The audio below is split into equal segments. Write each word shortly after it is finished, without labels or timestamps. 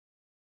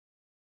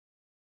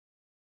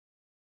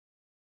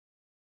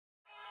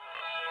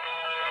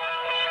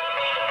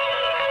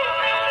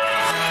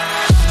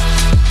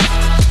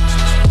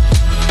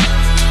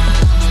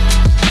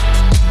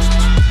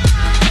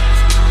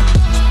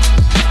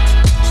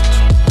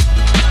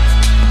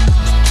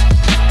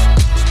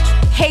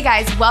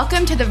guys,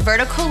 welcome to the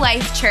Vertical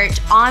Life Church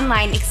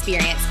online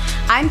experience.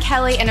 I'm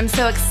Kelly, and I'm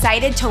so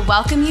excited to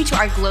welcome you to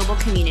our global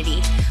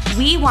community.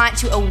 We want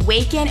to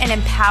awaken and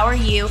empower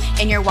you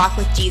in your walk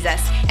with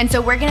Jesus. And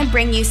so we're going to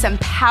bring you some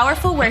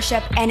powerful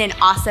worship and an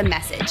awesome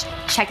message.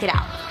 Check it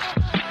out.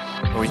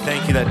 Lord, we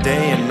thank you that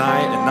day and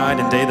night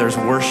and day there's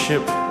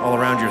worship all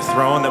around your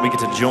throne, that we get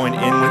to join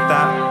in with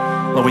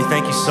that. Lord, we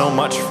thank you so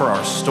much for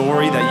our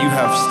story, that you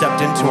have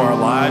stepped into our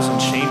lives and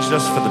changed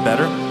us for the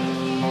better.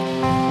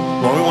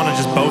 Lord, we want to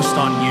just boast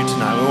on you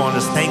tonight. We want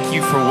to just thank you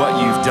for what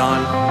you've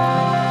done.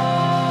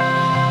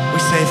 We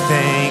say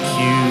thank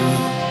you.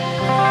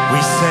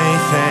 We say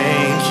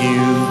thank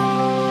you.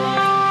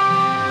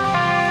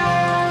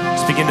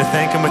 Just begin to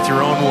thank him with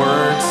your own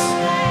words.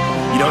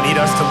 You don't need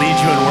us to lead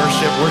you in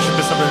worship. Worship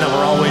is something that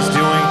we're always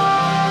doing.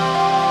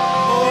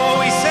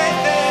 Oh, we say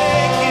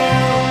thank you.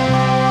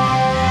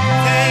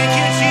 Thank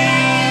you,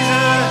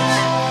 Jesus.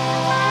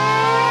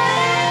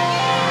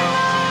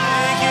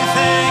 Thank you,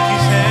 thank you,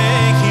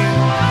 thank you.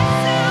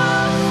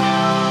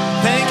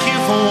 Thank you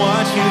for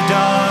what you've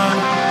done.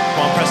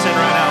 Come on, press in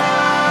right now.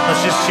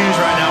 Let's just choose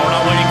right now. We're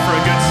not waiting for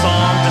a good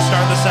song to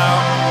start this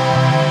out.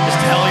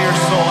 Just tell your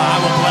soul, I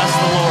will bless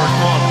the Lord.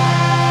 Come on,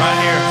 right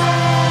here.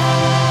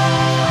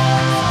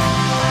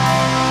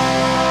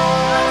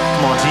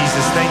 Come on,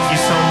 Jesus, thank you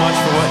so much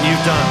for what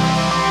you've done.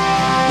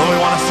 Lord, we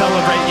want to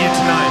celebrate you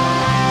tonight.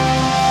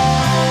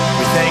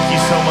 We thank you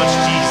so much,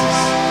 Jesus.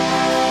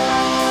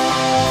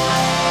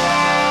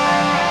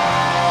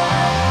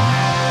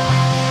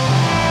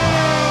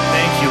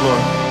 Thank you,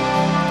 Lord.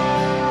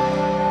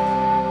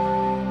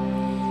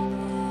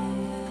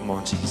 Come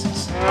on,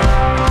 Jesus.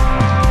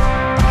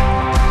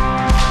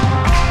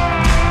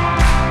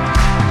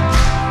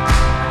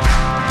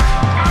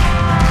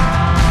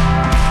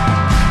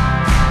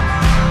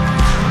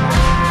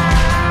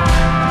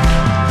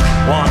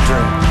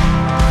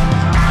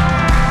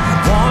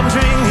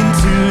 Wandering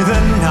into the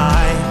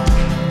night,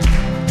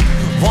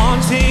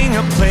 wanting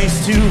a place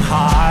to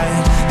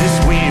hide this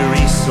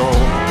weary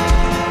soul,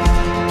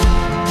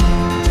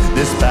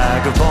 this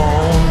bag of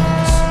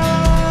bones.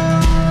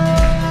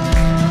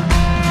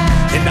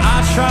 And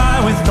I try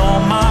with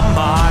all my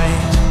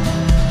might,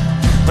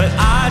 but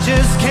I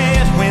just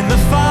can't win the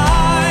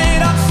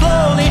fight. I'm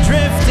slowly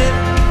drifting,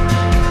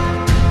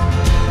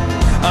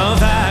 a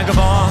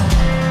vagabond.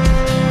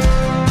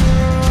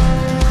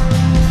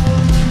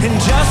 And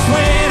just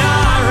when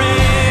I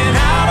ran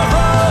out of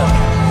road,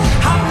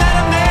 I met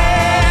a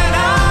man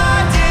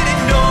I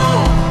didn't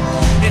know,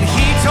 and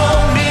he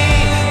told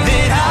me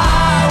that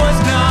I was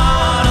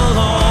not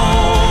alone.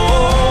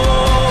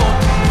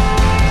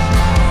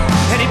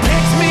 And he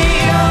picked me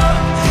up,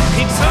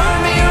 he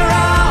turned me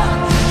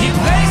around, he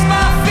placed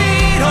my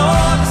feet on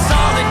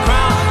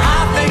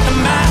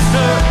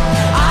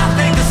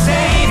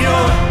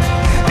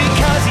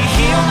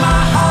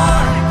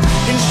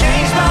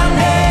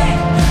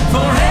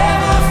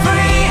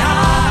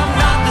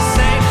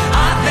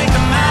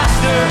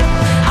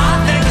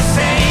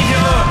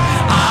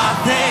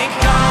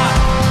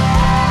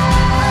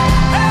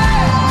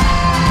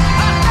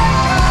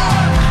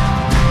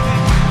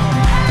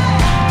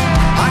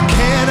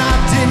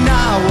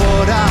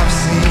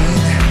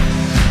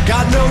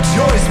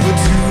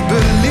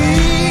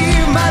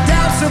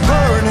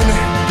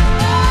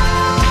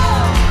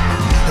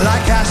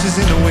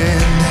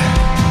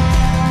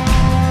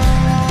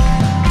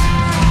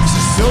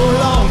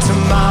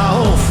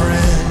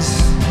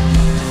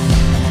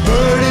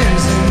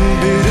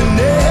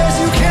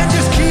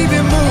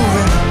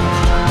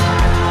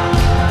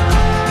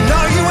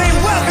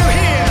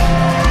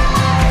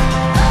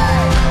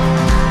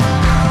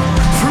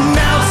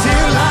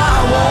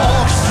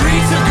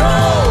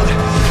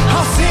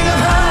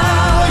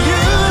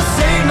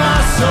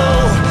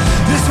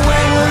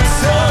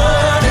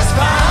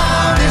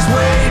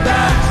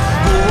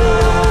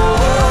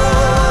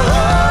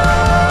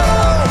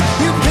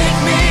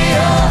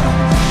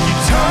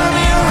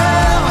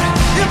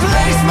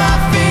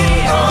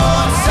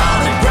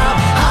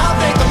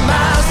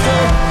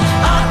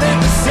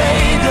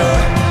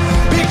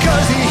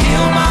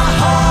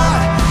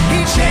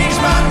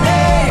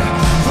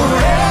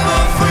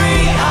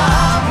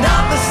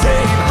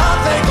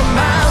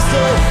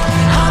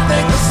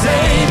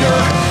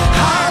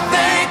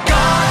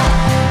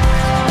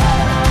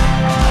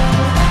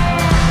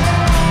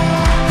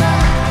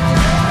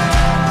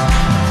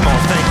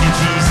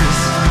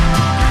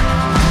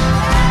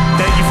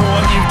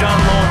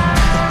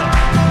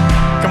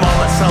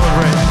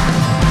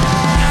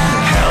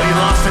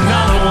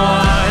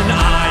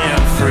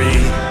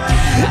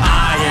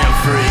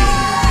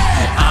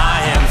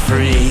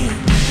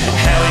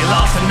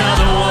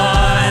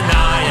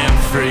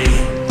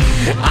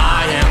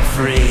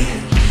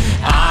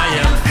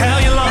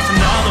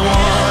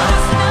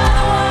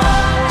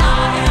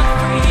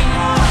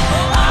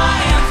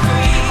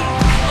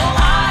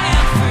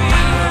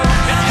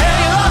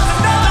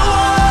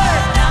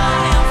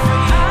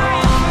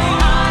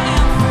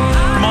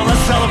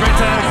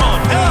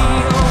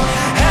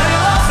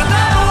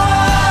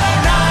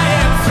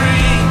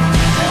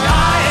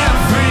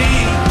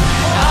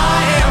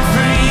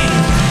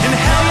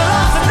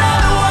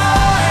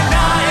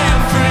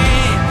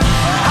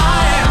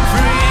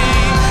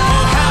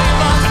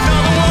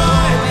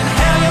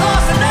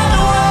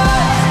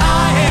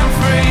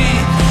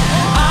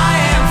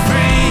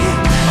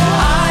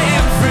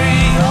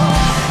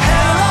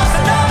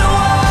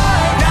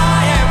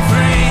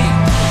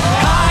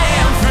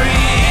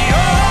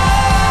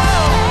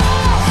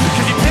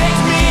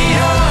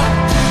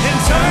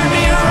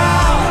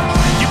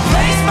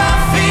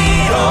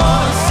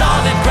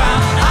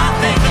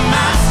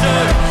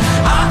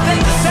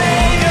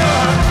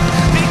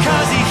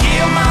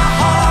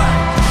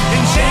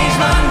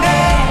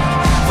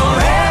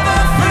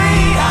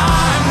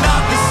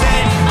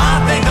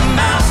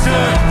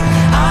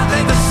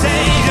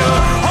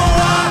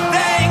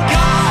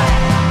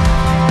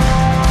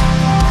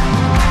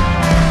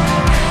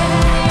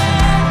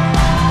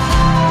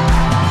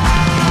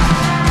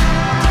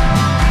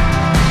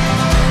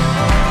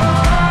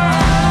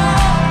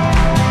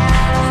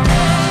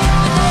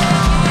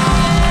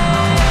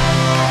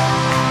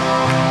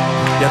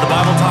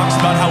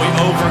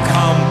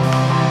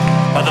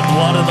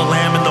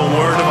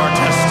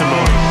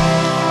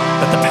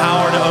that the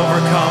power to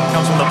overcome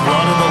comes from the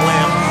blood of the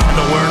Lamb and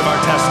the word of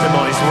our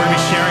testimony. So we're going to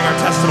be sharing our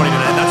testimony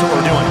tonight. That's what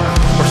we're doing.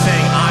 We're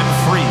saying, I'm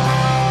free.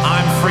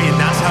 I'm free, and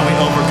that's how we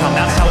overcome.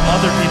 That's how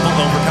other people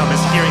overcome,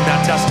 is hearing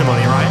that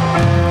testimony, right?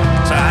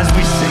 So as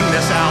we sing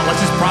this out,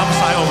 let's just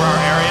prophesy over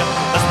our area.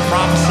 Let's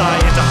prophesy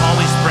into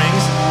Holly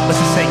Springs. Let's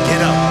just say,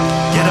 get up,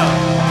 get up.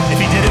 If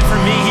he did it for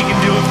me, he can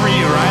do it for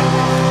you, right?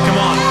 Come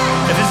on.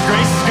 If his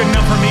grace is good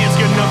enough for me, it's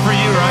good enough for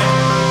you, right?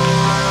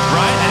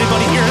 Right?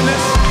 Anybody hearing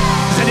this?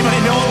 Does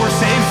anybody know what we're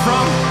saved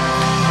from?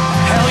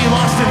 Hell, you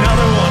lost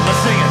another one.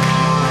 Let's sing it.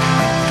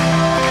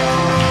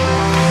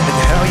 And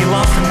hell, you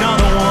lost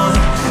another one.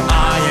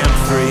 I am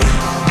free.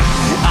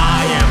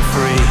 I am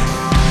free.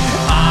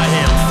 I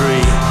am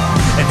free.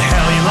 And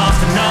hell, you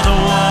lost another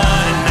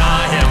one. And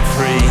I am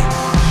free.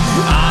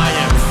 I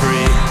am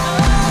free.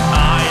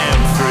 I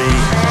am free.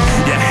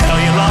 Yeah, hell,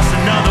 you lost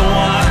another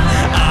one.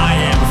 I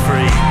am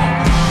free.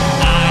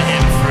 I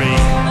am free.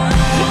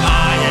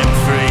 I am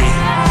free.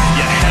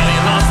 Yeah, hell,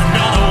 you lost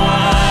another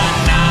one.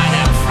 I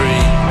am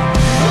free.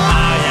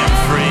 I am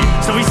free.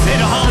 So we say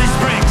to Holly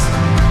Springs,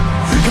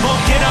 come on,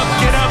 get up,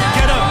 get up,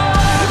 get up.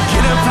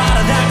 Get up out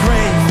of that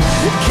grave.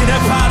 Get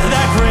up out of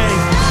that grave.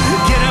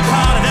 Get up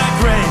out of that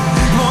grave.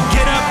 Come on,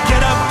 get up,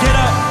 get up, get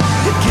up.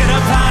 Get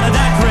up out of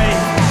that grave.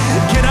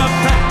 Get up.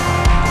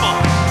 Come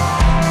on.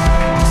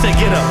 Say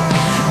get up.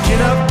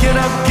 Get up, get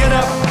up, get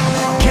up.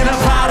 Get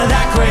up out of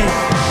that grave.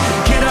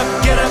 Get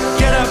up, get up,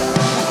 get up.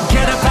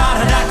 Get up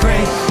out of that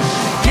grave.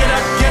 Get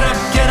up, get up,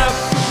 get up.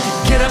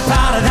 Get up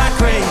out of that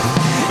grave.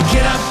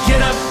 Get up,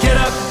 get up, get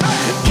up.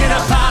 Get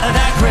up out of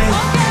that grave.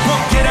 Come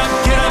on, get up,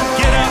 get up,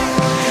 get up.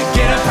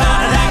 Get up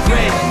out of that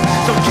grave.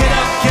 So get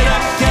up, get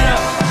up, get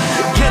up.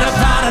 Get up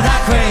out of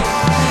that grave.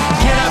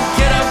 Get up,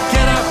 get up,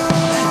 get up.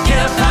 Get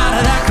up out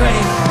of that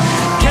grave.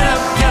 Get up,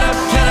 get up,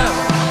 get up.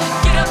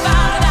 Get up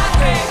out of that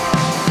grave.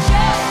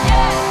 Yeah,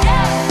 yeah,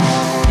 yeah.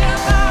 Get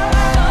up out of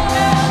that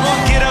grave. Come on,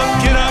 get up,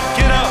 get up,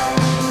 get up.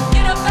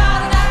 Get up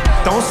out of that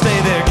grave. Don't stay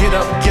there. Get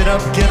up, get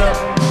up, get up.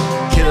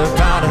 Get up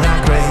out of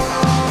that grave.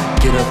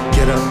 Get up,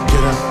 get up,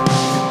 get up.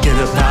 Get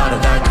up out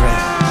of that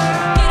grave.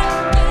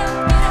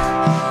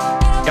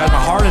 God,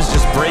 my heart is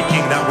just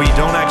breaking that we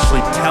don't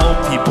actually tell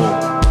people.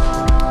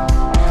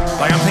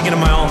 Like, I'm thinking of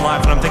my own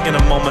life, and I'm thinking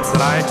of moments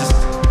that I just,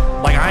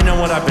 like, I know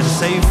what I've been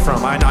saved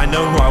from. I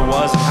know who I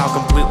was and how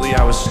completely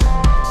I was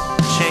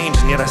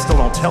changed, and yet I still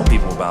don't tell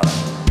people about it.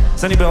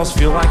 Does anybody else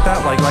feel like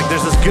that? Like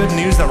there's this good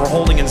news that we're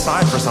holding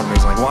inside for some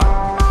reason. Like, what?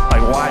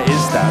 Like, why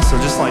is that? So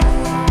just like,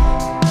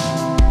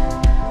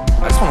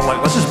 I just want to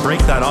let's just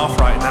break that off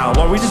right now.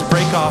 Lord, we just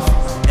break off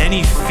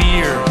any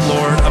fear,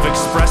 Lord, of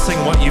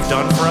expressing what you've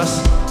done for us.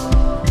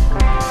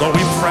 Lord,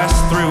 we press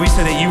through. We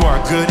say that you are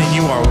good and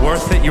you are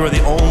worth it. You are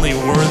the only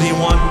worthy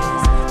one.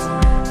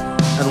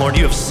 And Lord,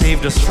 you have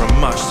saved us from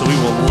much, so we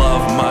will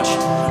love much.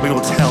 We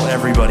will tell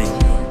everybody.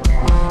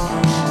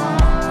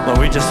 Lord,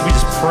 we just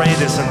pray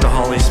this into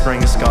Holly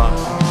Springs, God.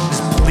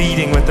 Just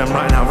pleading with them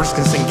right now. We're just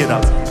gonna sing, get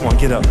up. Come on,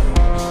 get up.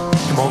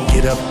 Come on,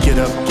 get up, get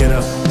up, get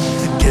up.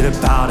 Get up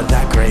out of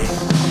that grave.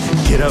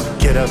 Get up,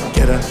 get up,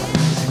 get up.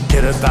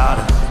 Get up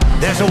out of.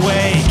 There's a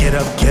way. Get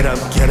up, get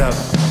up, get up.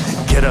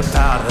 Get up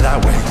out of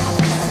that way.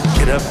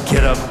 Get up,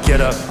 get up,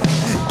 get up.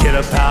 Get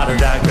up out of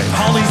that grave.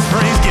 Holly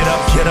Springs, get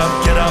up, get up,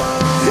 get up.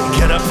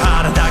 Get up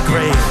out of that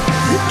grave.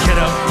 Get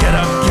up, get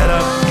up, get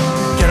up.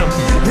 Get up.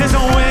 There's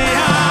a way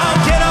out.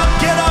 Get up,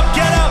 get up,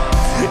 get up.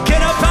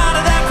 Get up out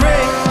of that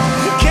grave.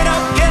 Get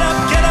up, get up,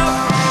 get up.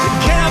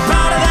 Get up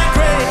out of that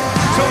grave.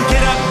 So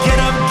get up, get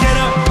up, get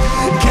up.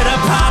 Get up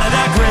out of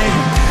that grave.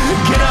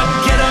 Get up,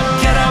 get up,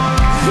 get up.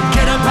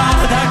 Get up out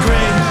of that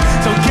grave.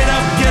 So get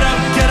up, get up,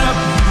 get up.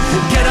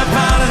 Get up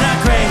out of that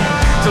grave.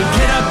 So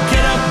get up,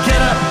 get up, get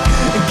up.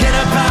 Get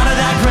up out of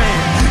that grave.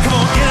 Come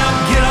on, get up,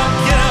 get up,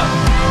 get up.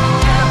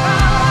 Get up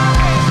out of that grave. Get up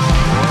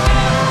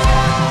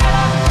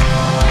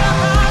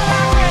out of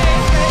that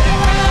grave. Get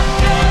up, get up, get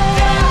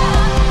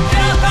up.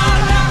 Get up out of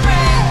that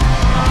grave. Get up,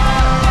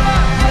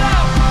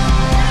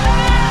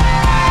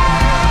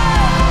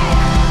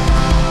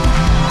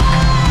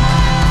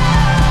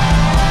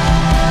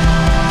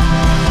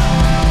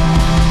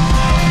 up,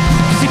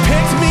 He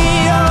picked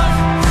me up,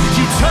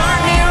 you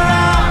turned me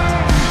around,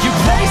 you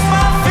placed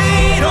my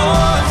feet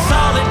on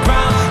solid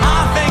ground.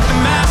 I thank the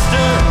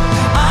Master,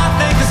 I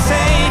thank the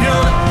Savior,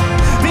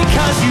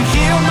 because you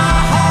healed my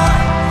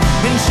heart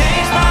and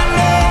changed my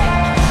name.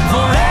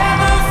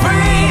 Forever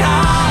free,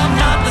 I'm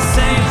not the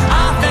same.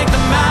 I thank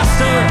the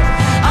Master,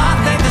 I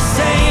thank the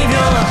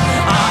Savior,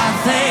 I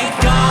thank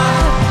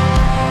God.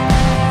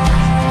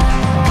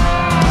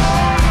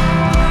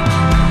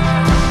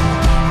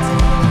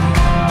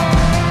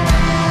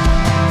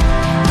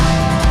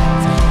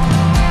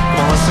 Come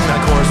on, let's sing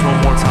that chorus one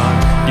more time.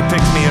 You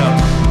picked me up.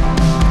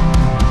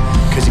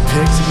 Cause you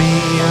picked me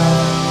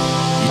up.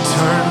 You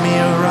turned me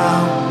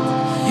around.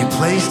 You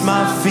placed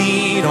my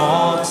feet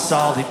on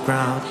solid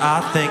ground.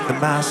 I thank the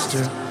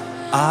Master.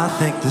 I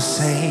thank the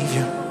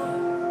Savior.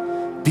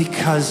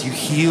 Because you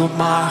healed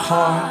my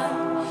heart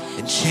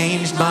and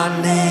changed my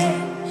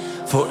name.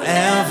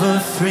 Forever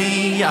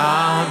free,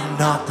 I'm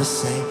not the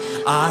same.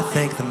 I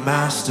thank the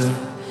Master.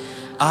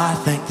 I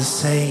thank the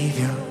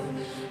Savior.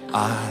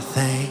 I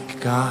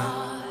thank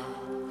God.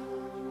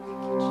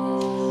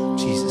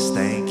 Jesus,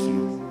 thank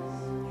you.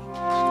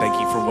 Thank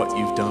you for what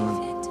you've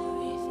done.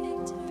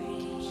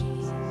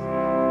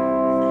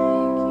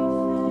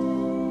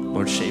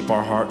 Lord, shape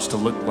our hearts to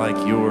look like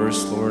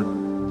yours, Lord.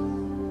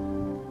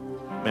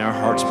 May our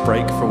hearts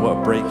break for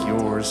what break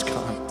yours,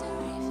 God.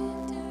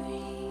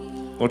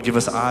 Lord, give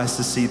us eyes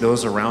to see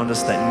those around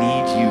us that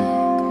need you.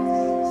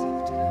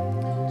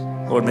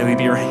 Lord, may we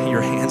be your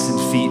hands and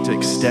feet to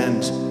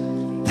extend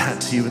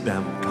that to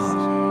them, God.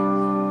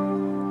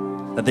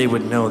 That they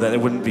would know that it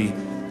wouldn't be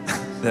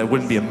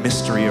a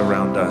mystery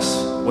around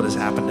us what has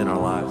happened in our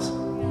lives.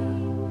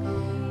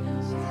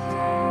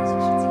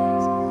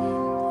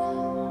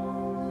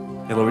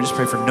 Hey, Lord, we just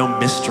pray for no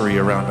mystery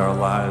around our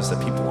lives, that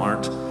people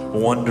aren't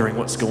wondering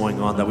what's going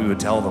on, that we would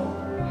tell them.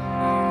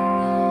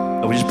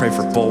 Lord, we just pray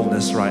for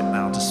boldness right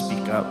now to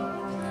speak up.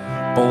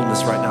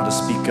 Boldness right now to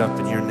speak up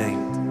in your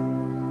name.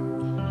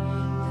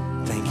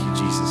 Thank you,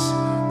 Jesus.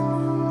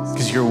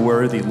 Because you're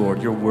worthy,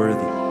 Lord. You're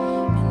worthy.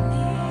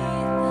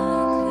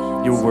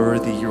 You're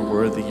worthy, you're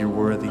worthy, you're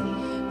worthy.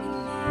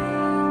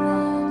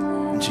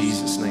 In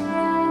Jesus' name.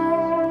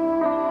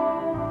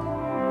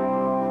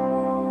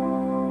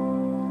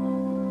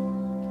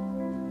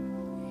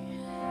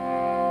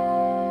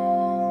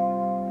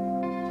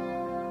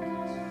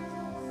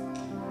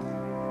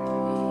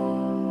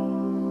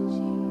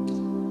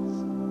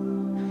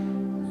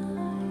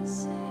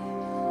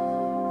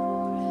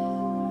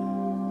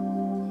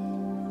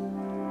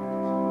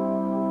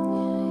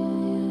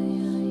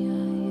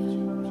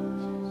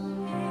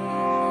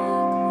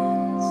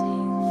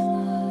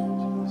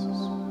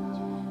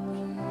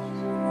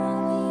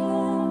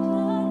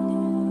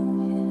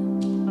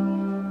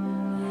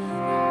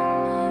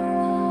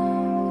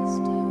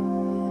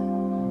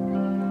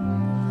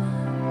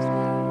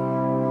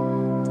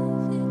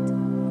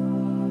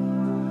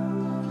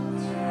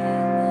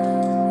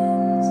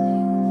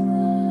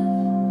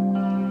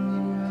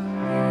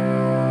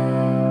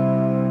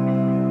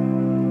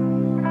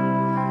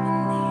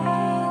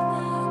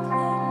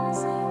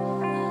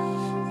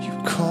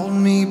 Called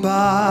me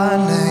by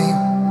name.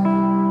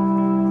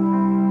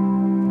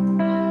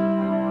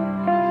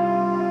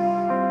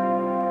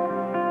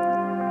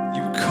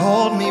 You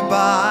called me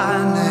by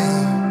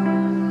name.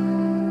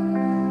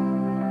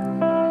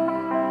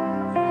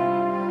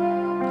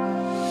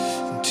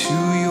 Into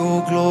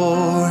your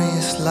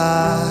glorious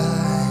light.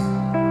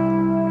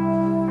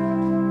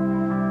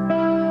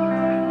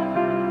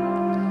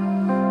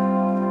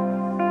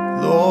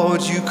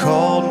 Lord, you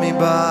called me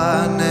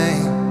by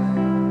name.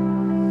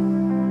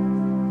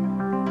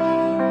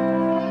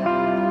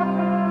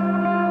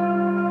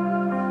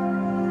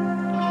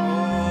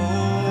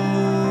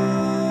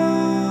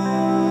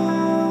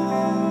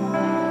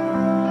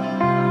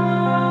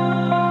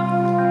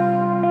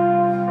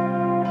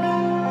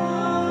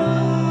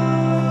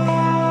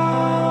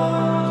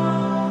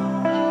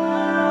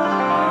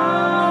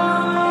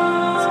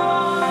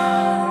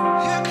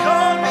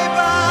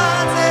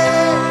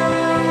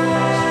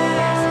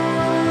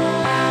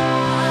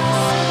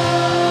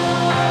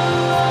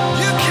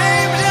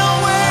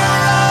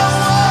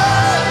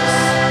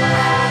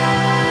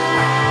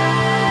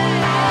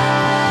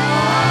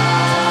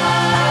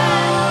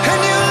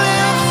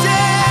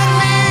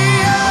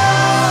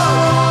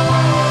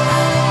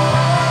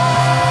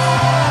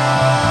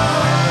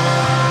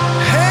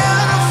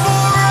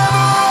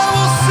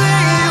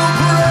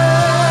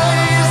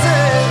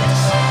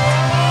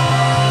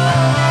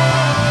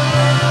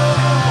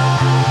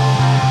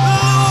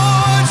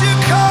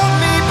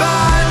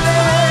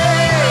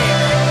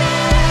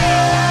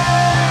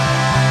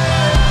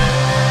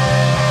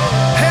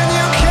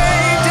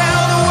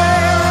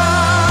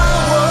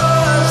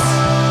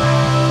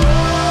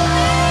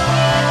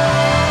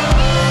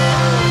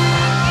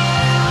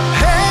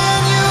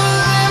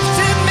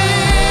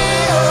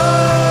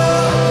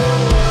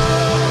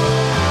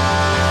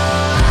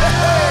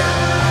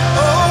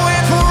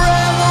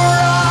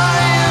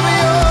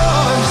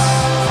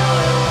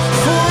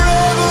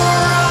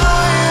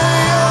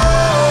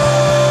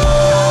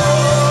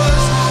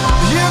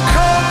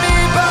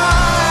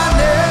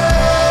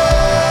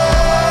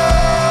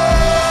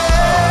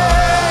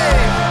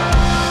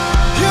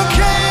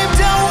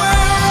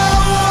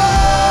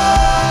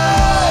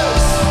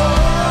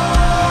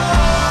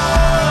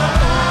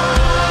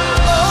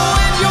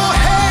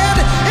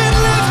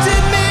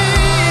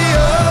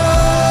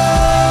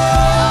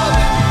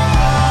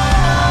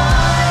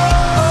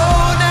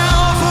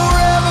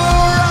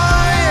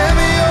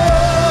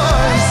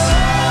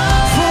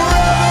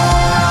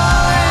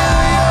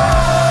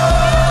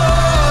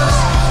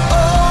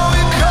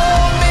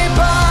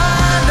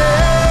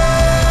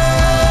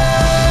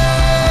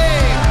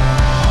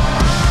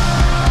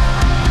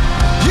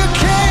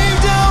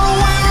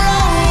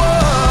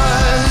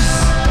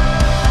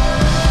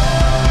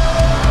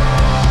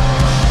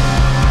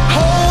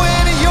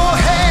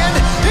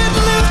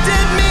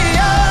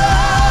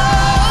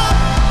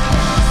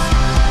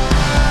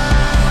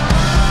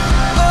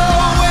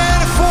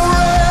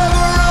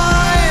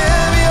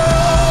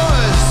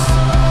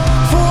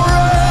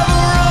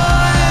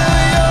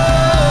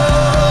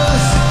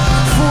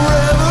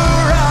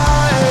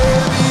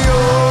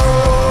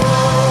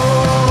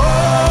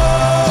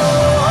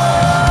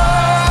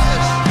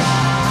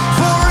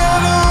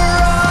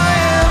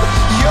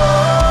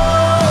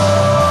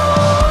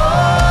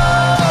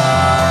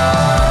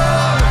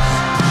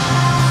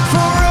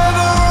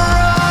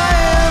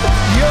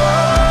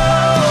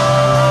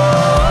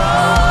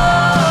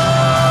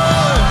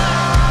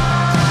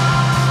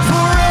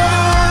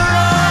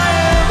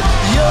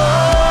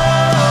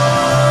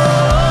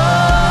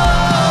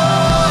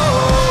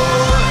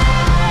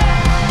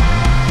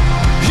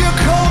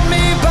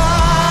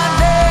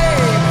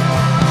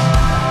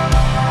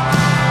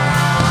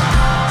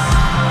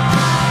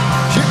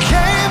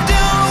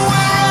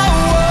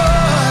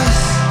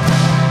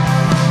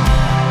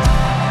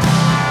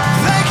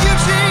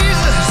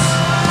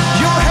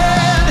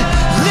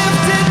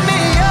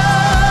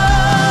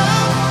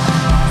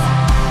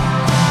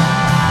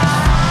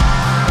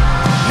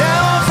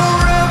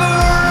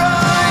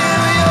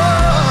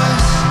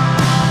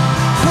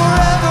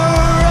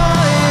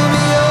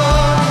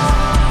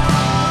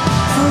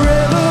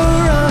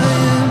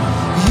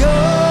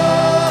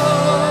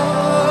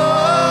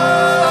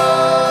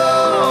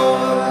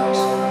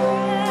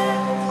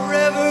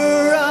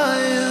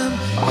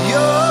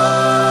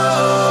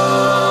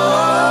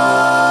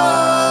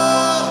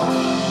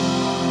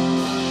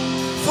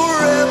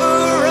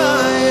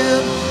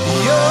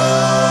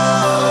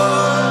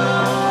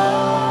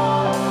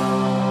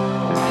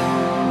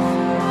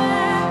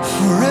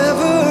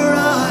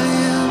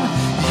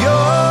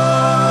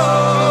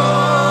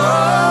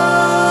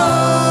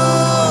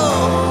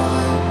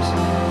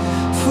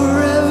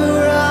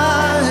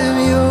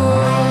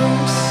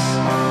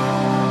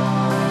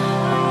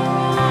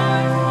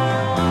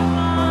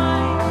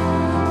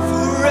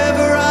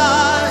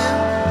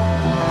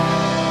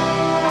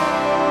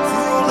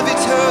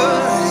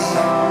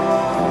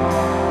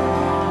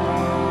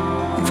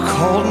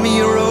 called me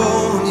your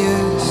own,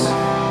 yes.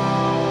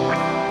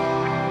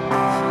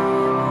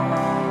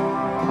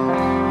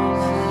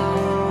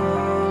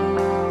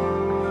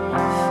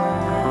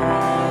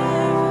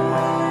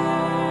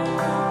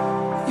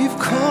 You've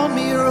called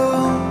me your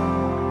own.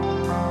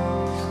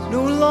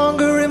 No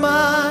longer am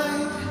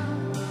I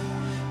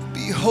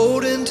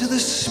beholden to the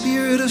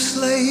spirit of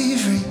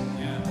slavery.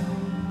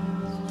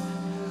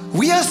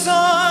 We are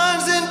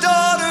sons and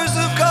daughters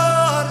of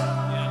God,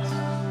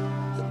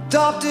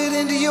 adopted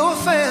into your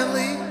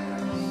family.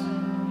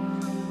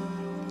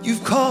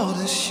 You've called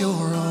us your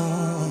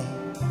own.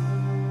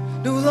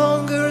 No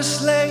longer a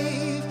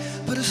slave,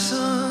 but a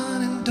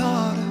son and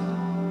daughter.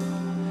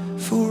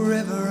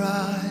 Forever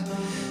I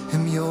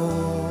am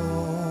yours.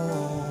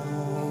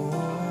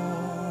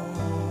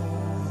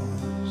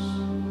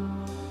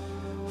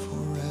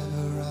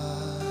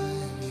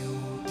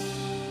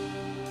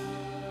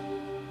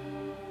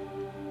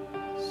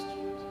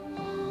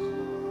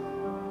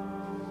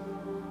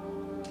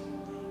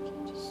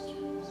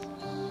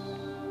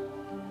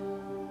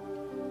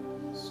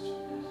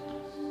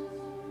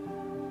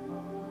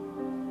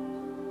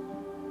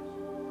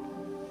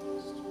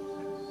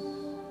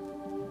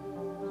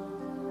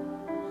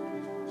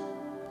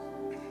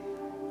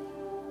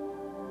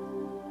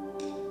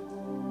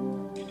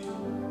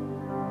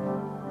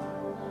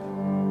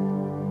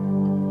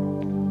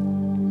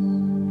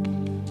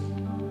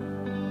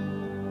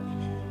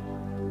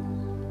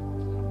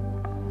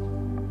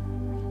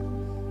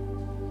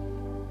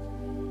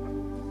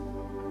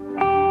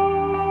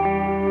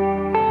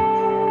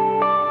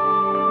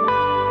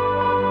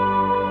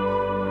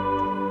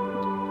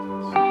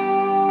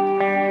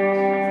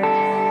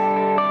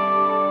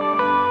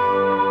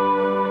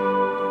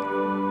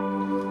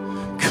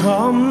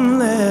 Come,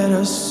 let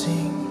us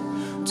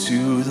sing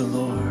to the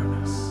Lord.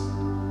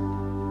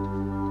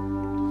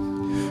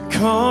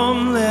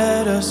 Come,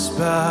 let us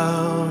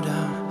bow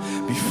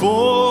down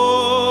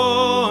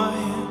before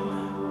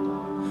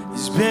Him.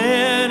 His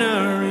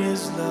banner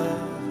is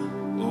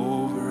love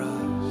over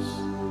us.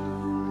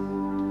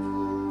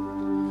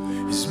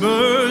 His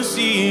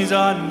mercies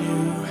are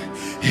new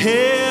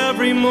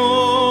every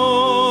morning,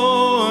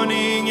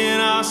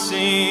 and I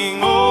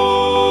sing, oh.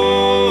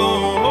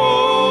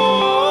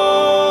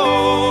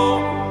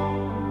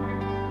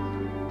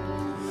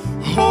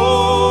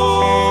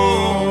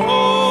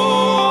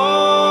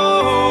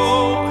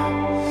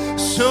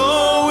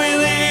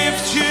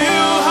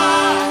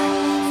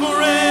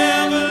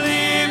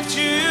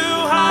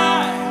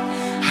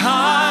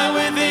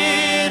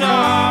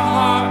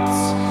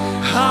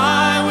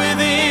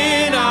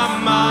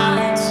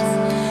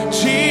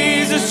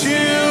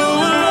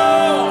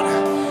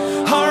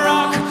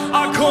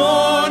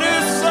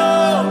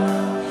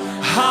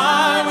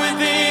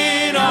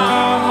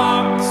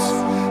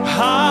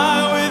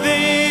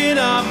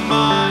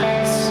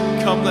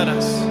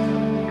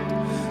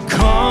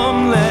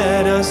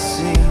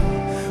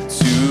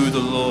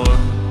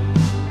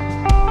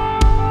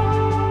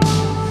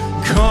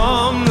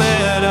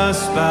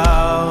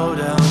 Bow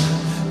down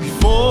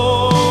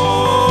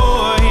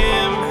before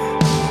Him.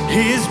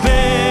 His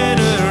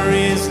banner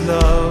is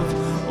love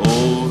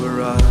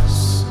over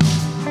us.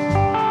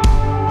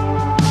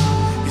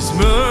 His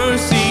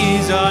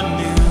mercies are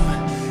new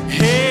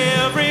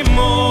every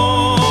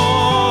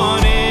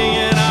morning,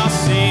 and I'll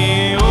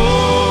sing, oh,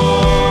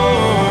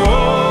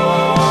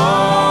 oh,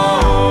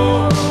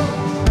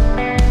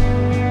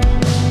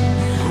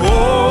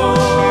 oh,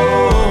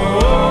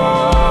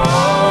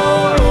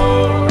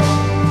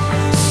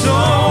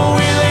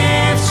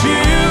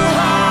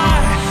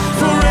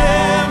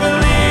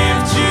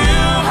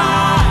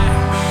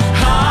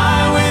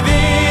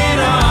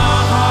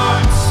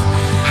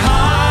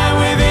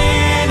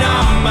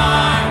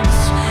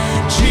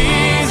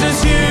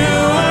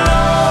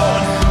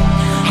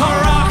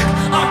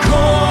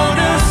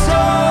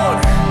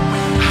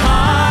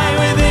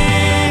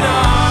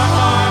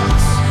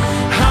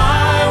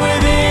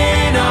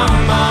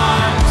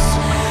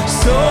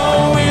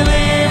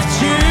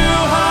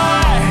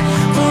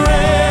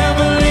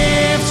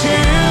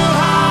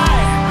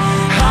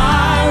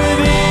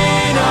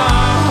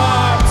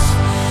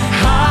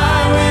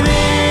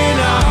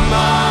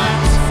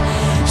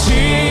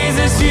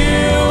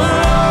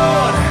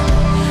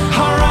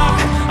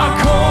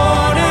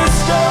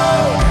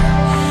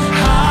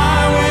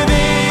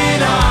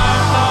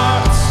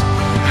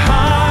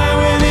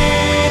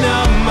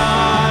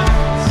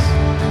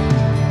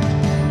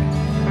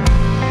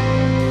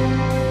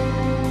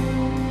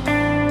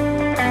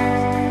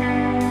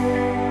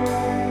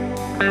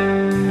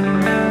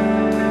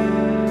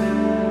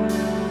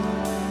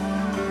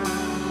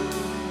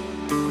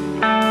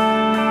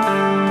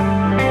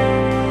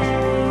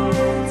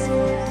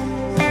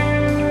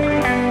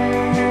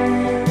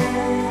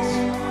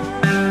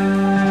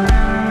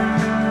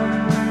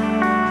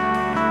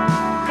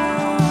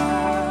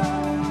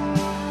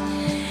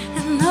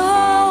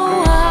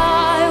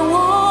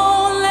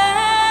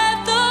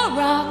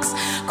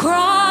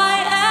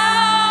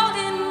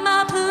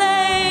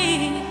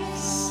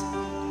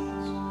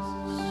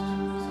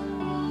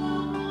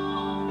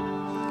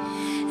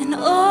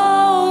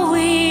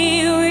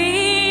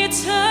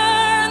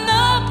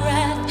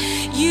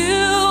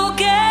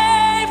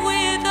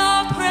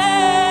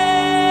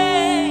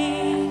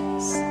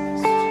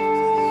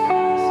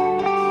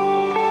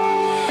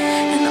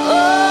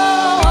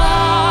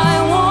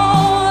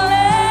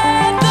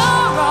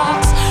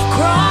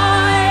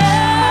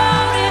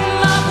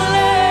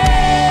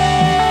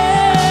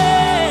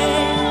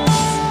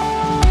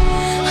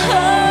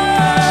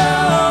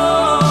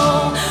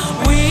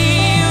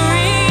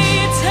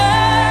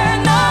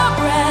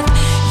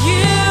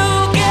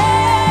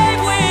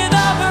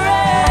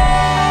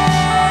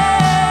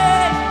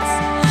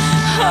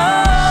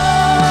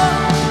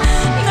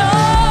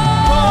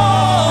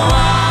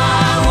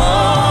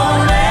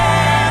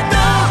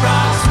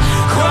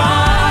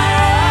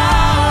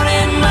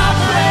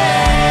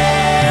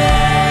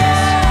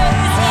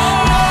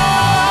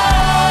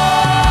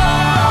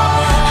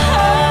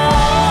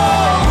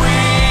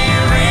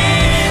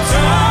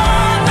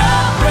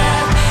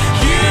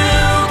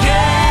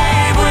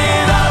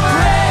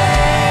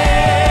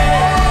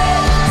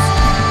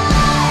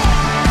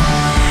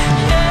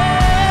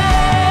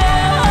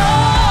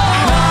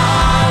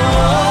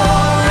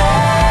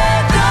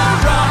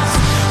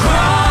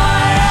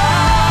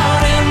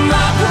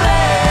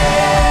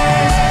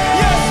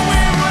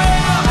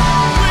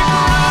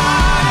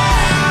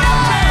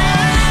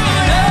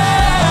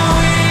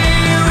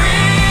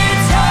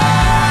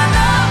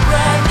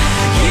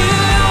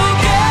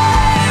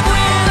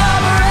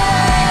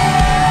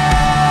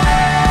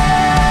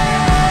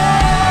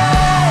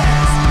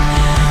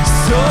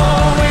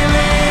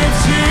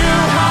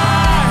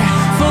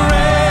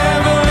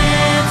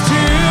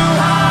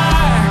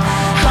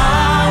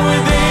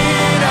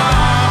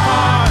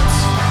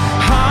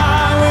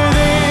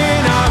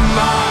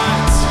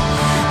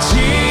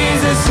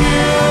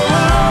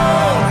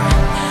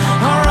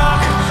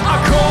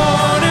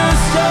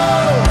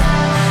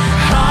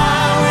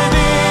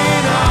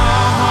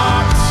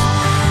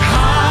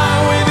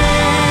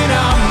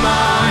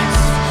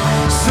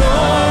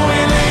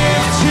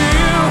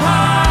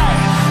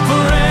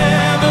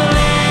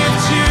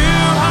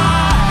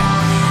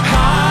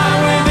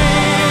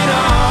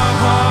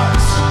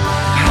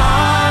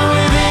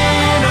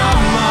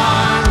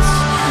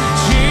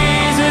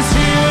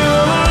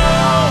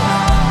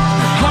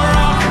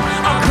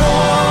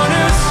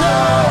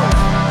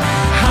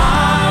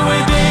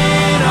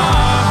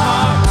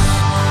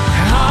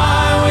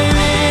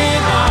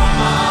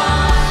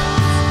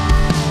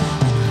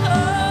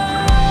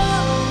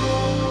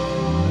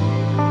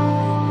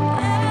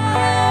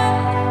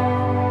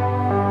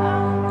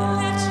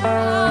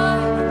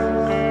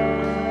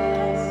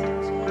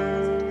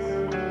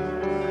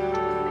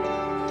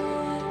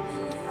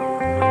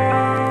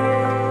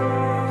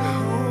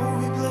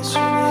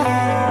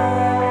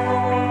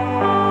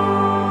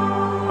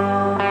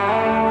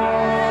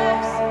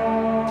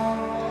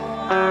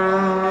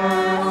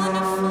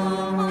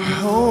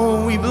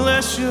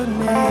 bless your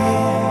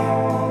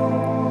name.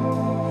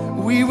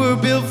 We were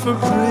built for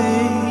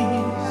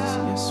praise.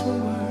 Yes, we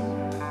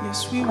were.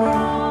 Yes, we were.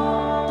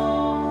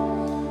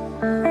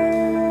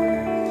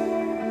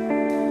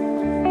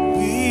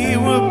 We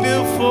were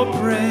built for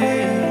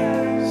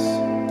praise.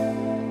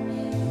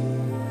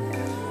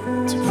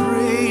 To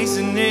praise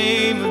the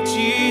name of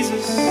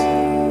Jesus.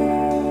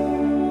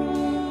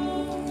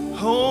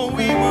 Oh,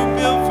 we were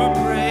built for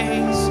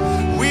praise.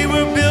 We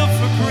were built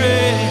for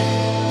praise.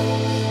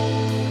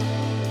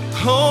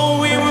 Oh,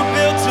 we were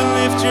built to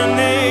lift your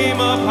name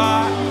up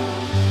high.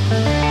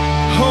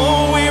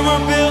 Oh, we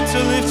were built to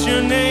lift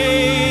your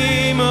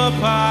name up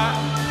high.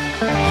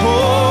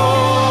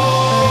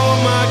 Oh,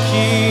 my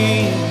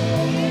King.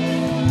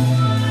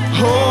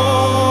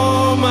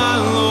 Oh, my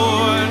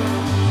Lord.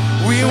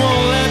 We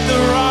won't let the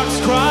rocks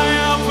cry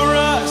out for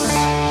us,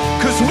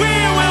 'cause we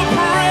will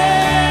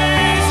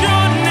praise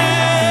your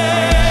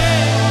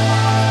name.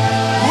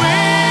 We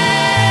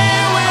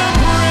will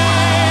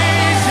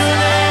praise your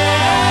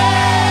name.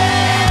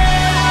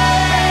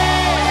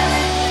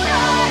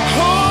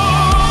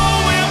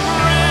 Oh, we'll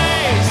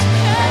praise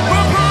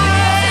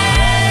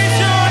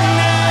your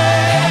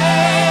name.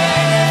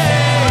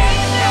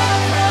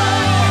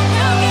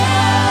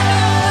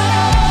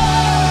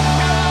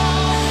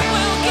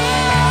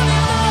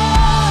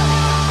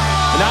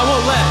 And I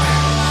won't let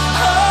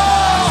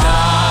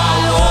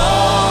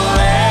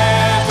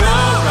the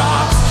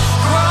rocks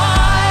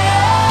cry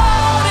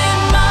out in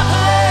my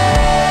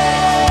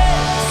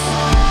place.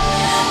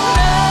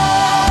 No.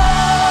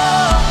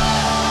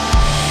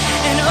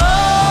 And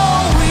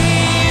oh, we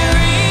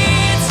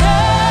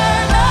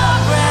return the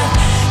breath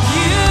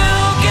you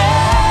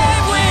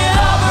gave with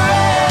our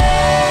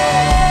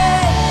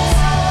praise.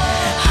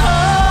 Oh,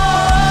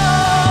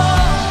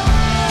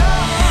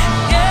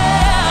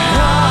 yeah. I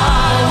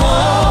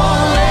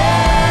won't let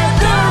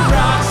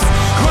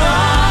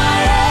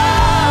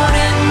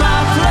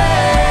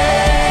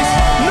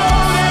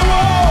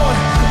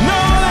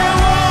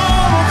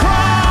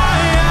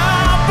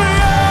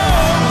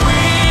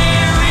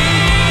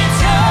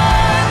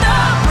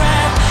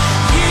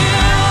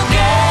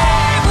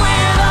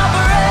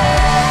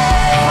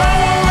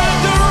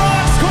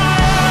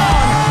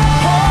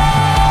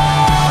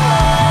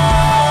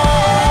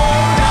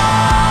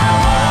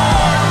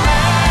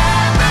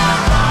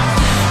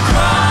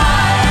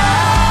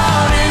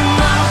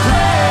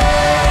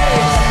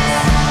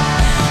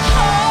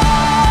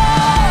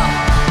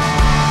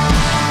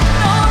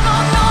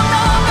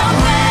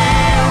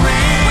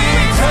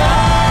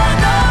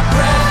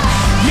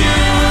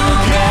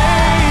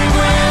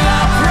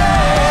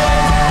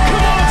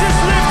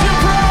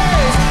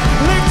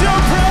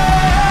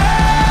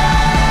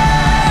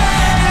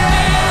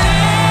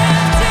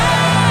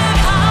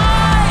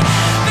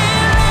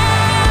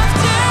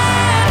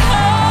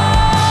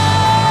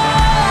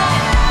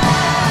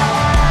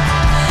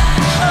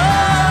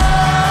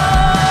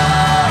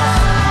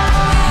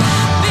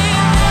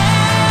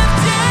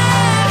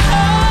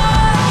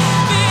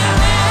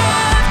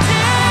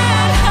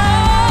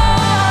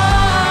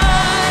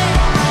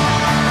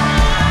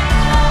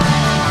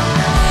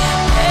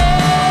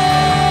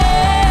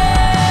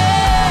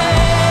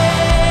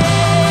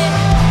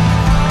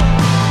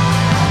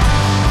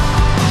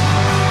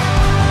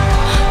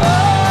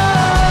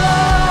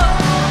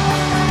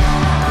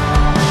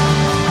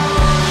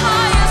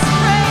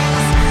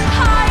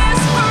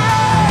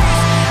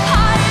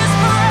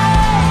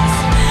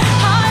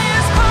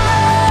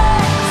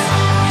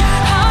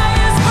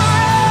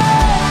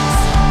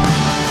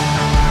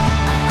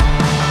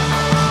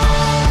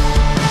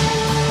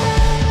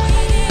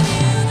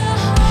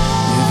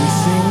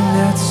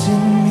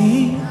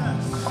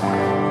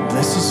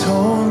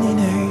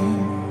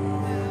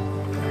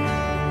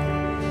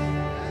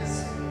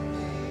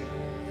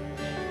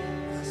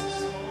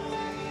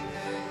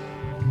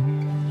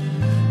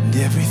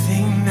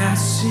everything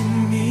that's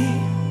in me,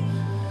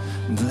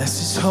 bless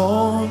his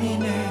holy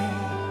name,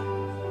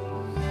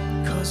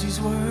 'cause he's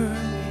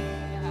worthy.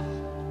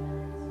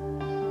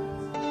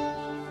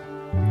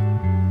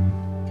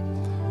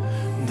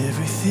 And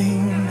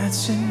everything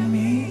that's in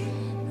me,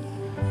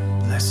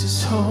 bless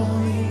his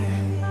holy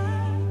name.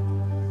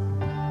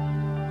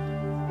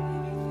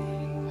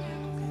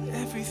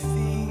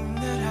 Everything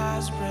that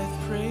has breath,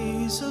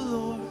 praise the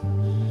Lord.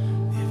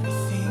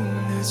 Everything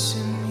that's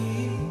in me,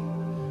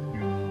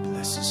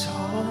 bless his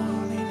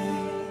holy name.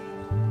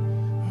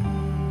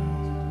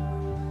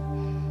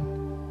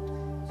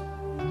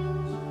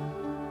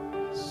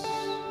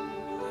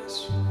 Bless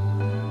you.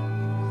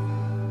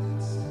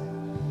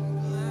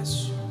 Bless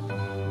you.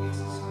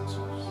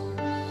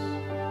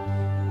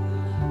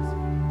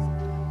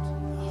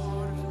 The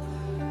heart of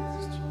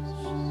praise,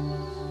 Jesus.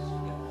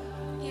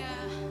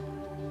 Yeah.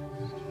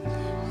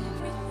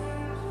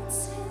 Everything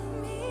that's in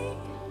me,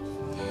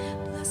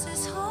 bless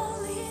his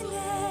holy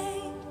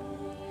name.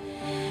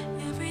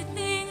 Everything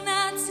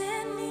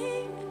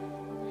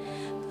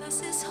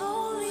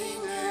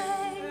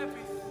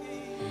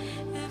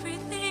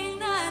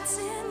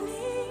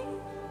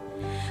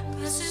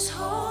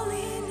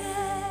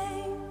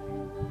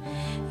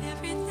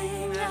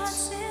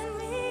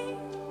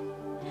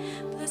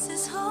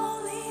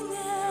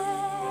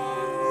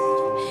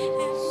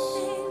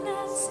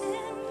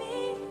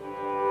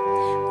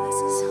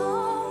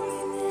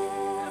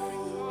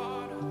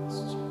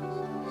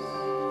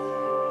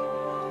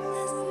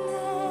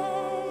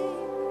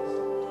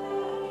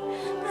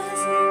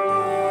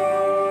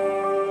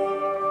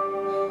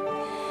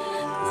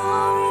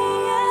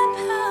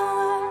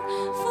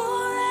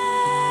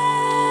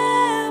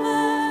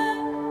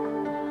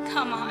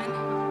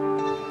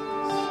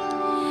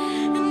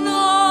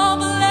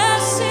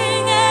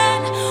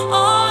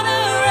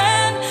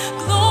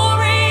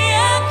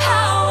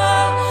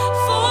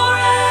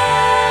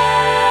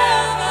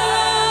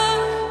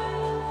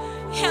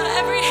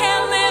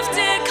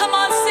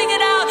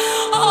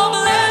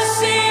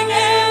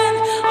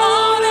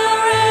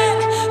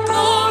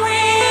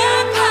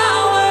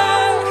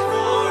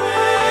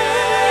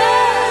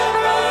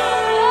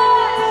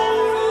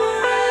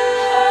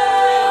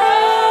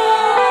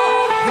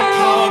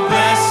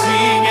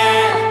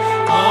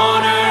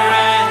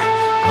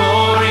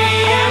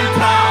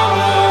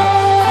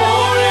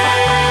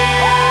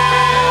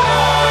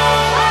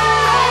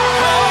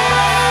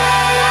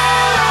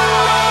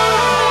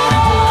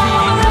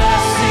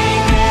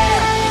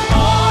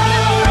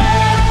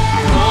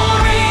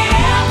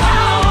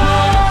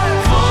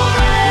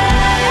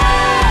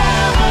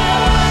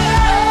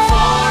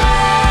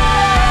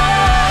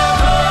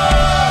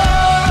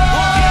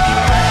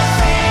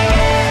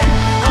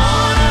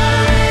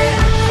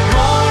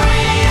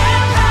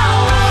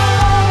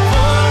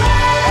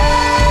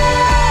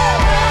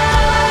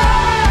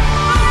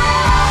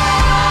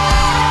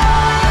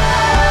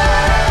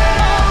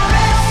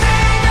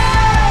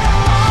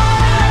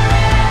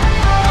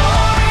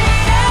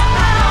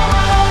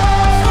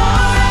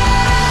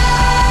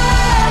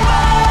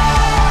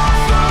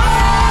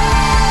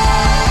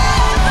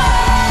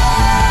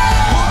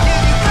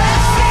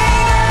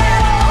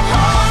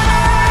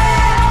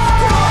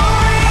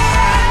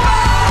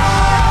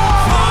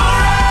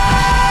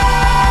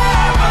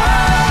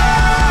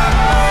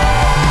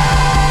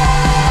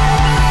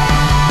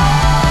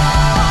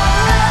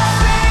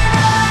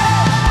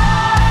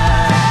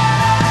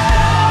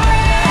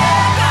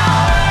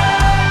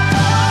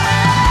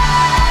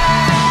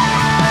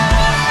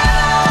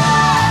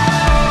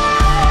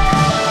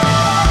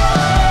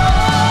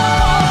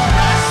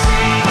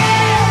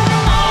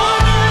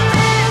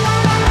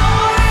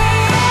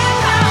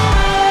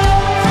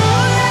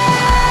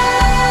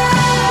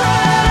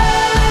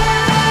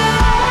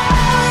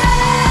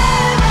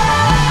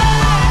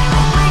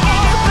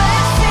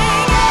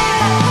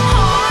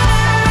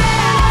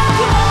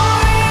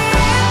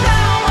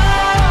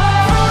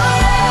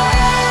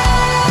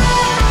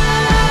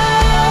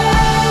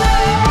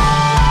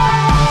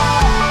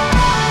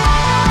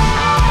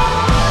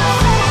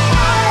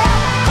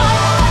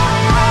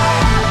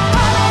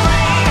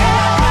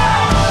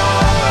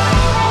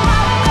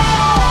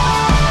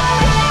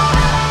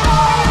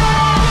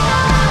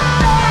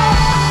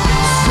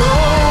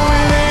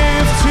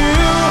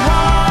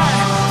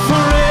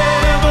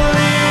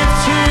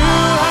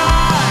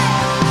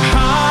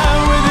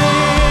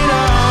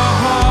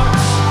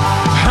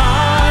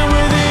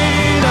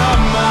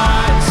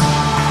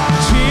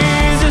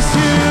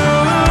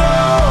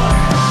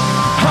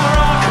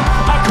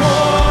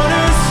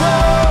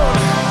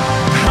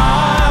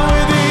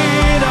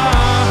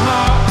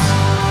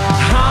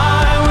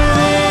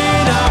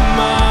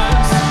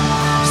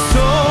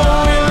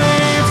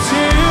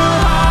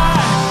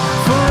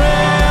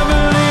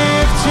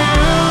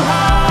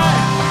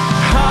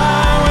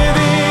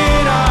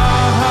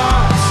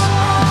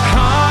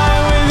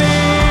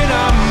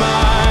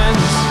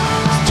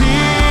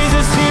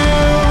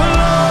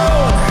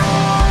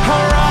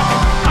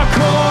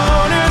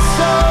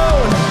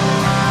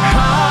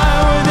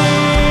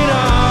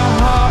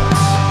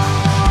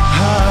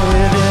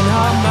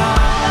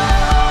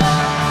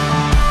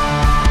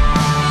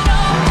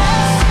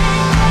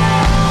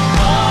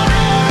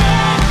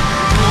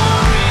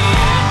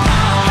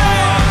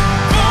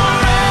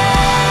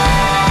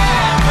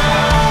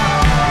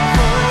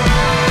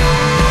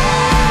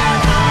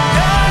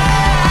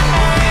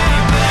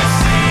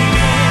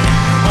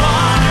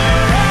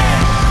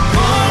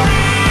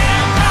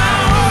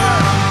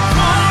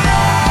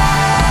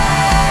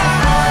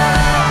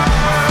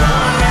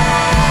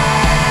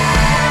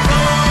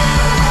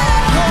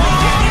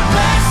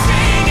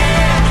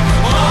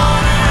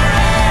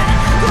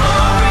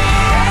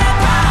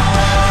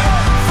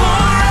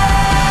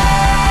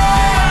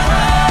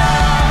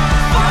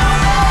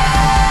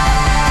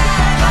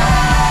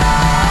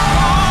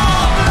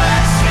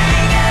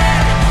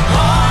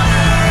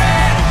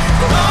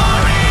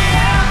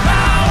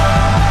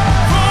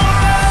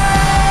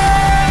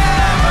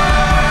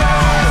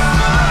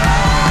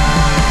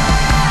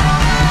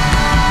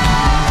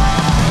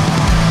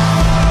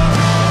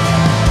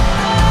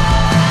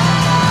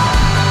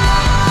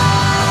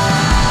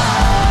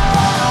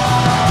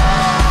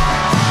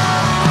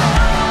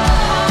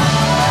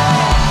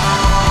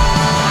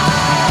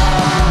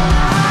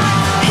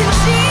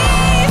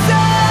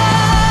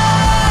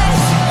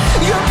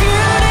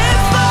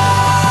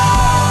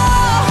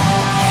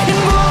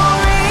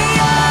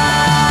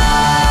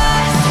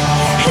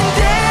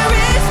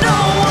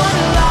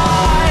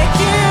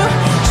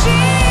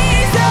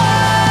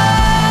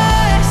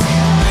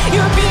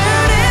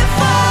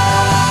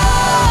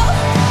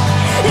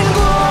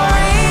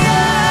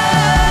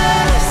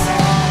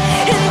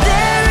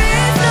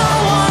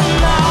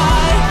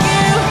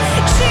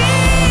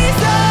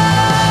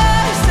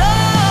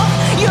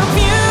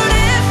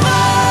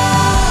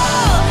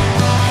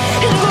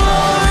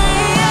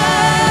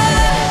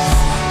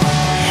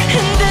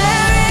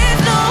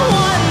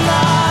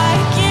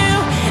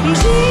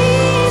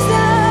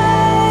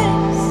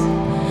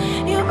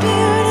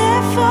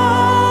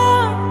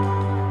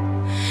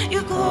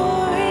you're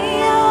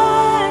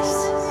glorious,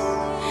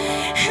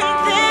 and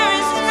there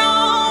is no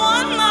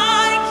one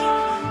like you.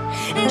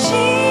 And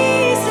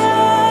Jesus,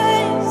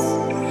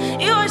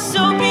 you are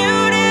so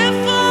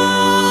beautiful,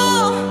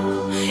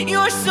 you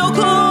are so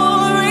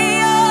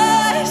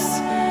glorious.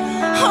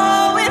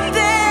 Oh, and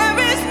there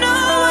is no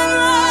one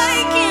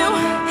like you.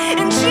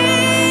 And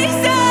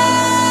Jesus,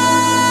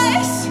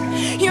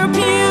 you're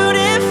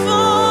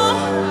beautiful,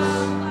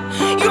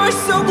 you're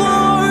so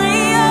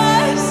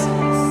glorious,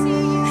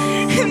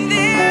 and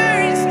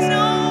there is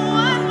no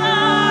one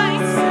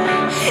like you.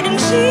 And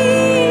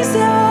Jesus,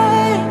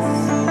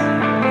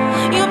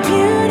 you're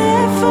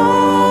beautiful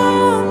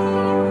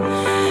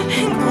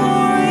and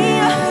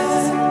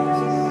glorious,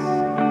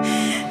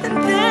 and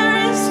there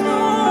is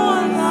no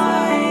one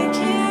like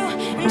you.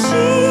 And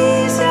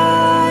Jesus,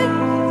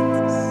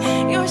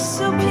 you're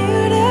so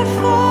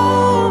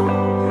beautiful,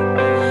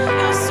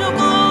 you're so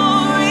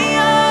glorious,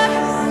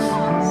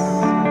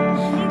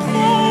 and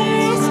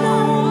there is no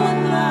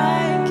one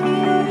like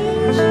you.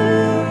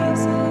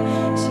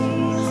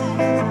 Jesus,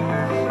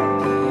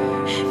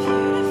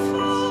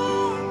 beautiful,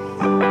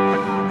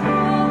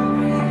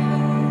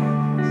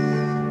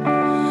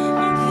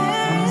 and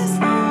there is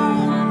no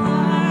one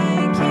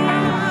like you.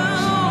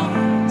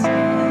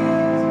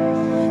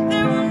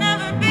 There will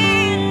never be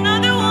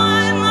another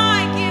one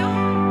like you.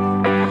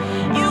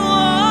 You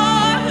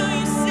are who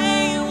you say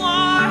you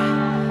are,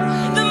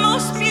 the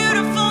most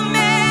beautiful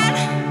man.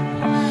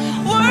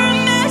 We're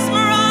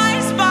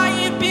mesmerized by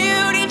your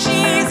beauty,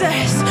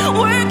 Jesus.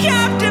 We're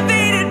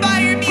captivated by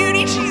your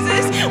beauty,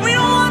 Jesus. We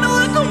don't want to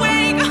look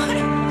away, God.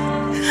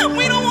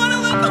 We don't want to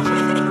look away.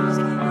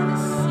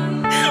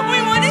 We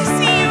want to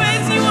see you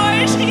as you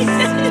are,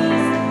 Jesus.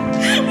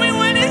 We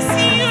want to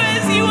see you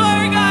as you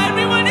are, God.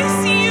 We want to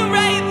see you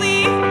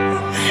rightly.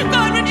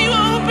 God, would you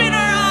open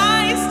our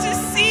eyes to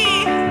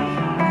see?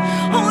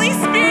 Holy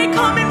Spirit,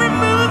 come and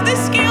remove the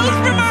scales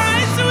from our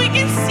eyes so we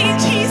can see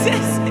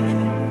Jesus.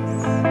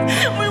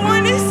 We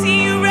want to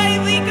see you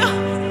rightly, God.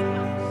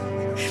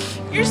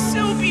 You're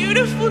so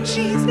beautiful,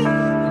 Jesus.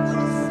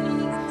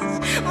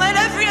 Let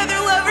every other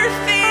lover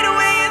fade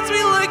away as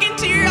we look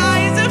into your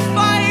eyes of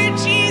fire,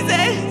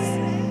 Jesus.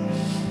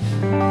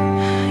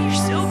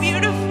 You're so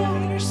beautiful.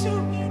 You're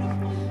so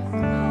beautiful.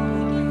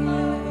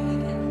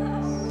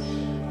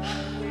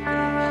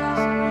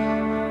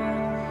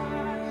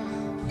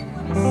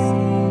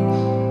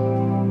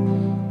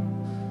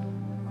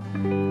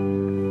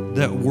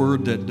 That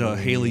word that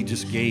Haley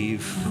just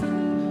gave,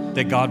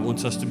 that God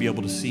wants us to be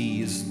able to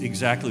see, is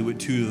exactly what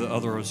two of the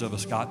others of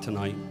us got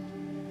tonight.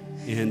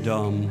 And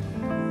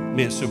man,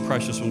 it's so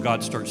precious when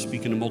God starts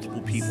speaking to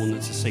multiple people and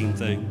it's the same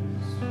thing.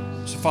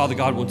 So Father,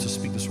 God wants to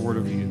speak this word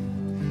over you.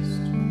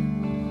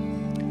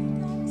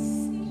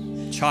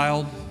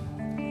 Child,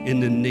 in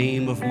the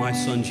name of my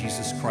Son,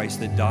 Jesus Christ,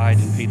 that died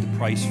and paid the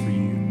price for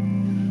you,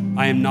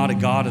 I am not a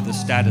God of the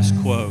status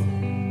quo.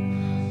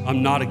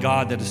 I'm not a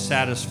God that is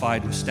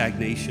satisfied with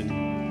stagnation.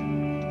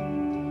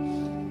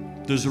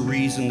 There's a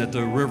reason that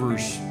the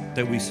rivers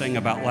that we sang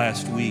about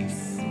last week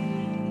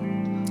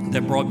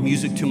that brought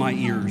music to my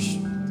ears,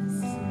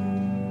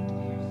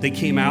 they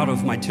came out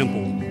of my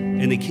temple,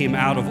 and they came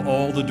out of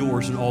all the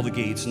doors and all the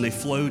gates, and they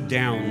flowed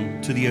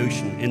down to the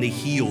ocean, and they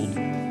healed.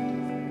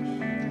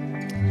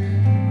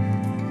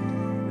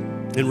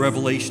 In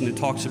Revelation, it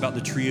talks about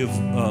the tree of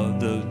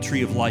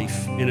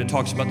life, and it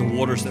talks about the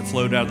waters that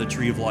flowed out of the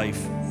tree of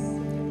life.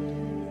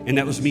 And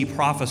that was me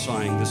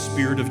prophesying the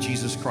Spirit of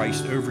Jesus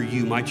Christ over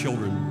you, my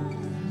children,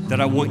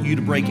 that I want you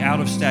to break out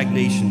of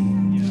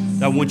stagnation,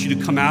 that I want you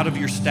to come out of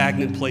your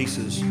stagnant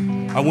places.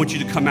 I want you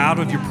to come out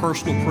of your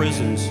personal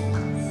prisons.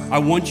 I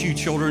want you,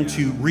 children,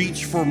 to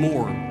reach for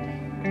more.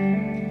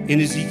 In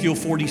Ezekiel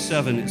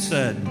 47, it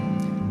said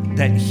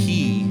that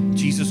he,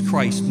 Jesus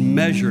Christ,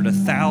 measured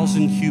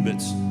 1,000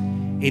 cubits,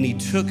 and he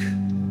took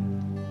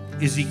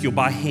Ezekiel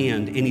by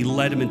hand and he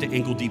led him into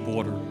ankle-deep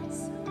water.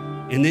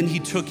 And then he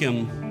took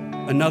him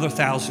another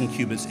 1,000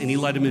 cubits, and he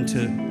led him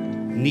into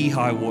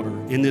knee-high water,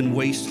 and then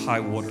waist-high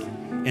water,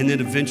 and then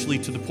eventually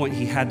to the point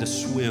he had to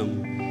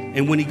swim.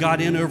 And when he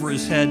got in over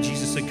his head,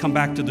 Jesus said, come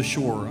back to the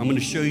shore. I'm going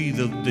to show you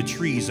the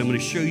trees. I'm going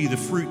to show you the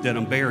fruit that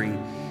I'm bearing.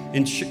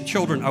 And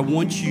children, I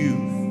want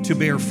you to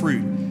bear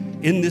fruit.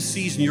 In this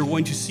season, you're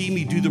going to see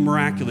me do the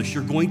miraculous.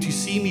 You're going to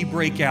see me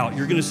break out.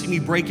 You're going to see me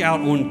break out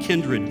on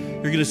Kindred.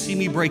 You're going to see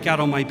me break out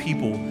on my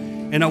people.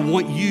 And I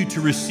want you to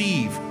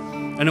receive,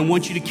 and I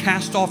want you to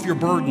cast off your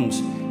burdens,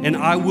 and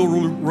I will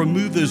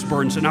remove those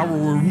burdens, and I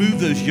will remove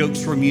those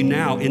yokes from you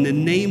now. In the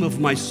name of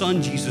my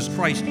Son, Jesus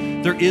Christ,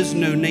 there is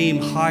no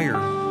name higher.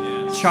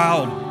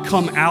 Child,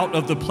 come out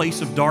of the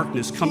place of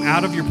darkness. Come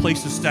out of your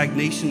place of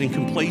stagnation and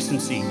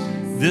complacency.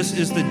 This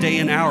is the day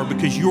and hour,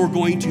 because you're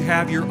going to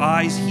have your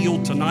eyes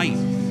healed tonight.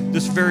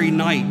 This very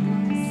night,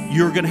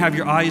 you're going to have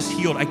your eyes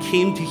healed. I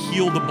came to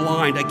heal the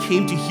blind. I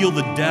came to heal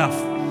the deaf.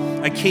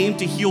 I came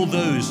to heal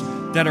those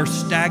that are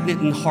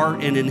stagnant in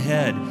heart and in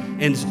head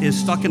and is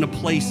stuck in a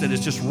place that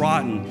is just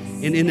rotten.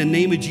 And in the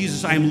name of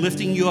Jesus, I am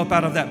lifting you up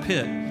out of that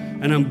pit.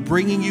 And I'm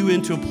bringing you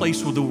into a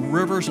place where the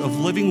rivers of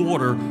living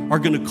water are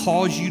going to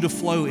cause you to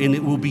flow, and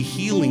it will be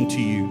healing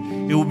to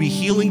you. It will be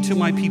healing to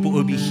my people. It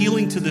will be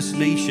healing to this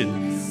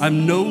nation.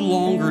 I'm no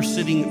longer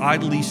sitting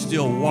idly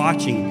still,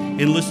 watching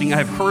and listening. I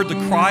have heard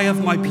the cry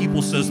of my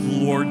people, says the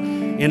Lord,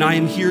 and I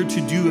am here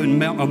to do a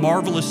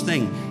marvelous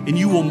thing. And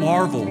you will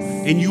marvel,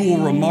 and you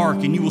will remark,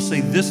 and you will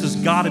say, this has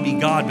got to be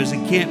God, because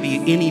it can't be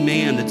any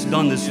man that's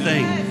done this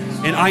thing.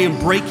 And I am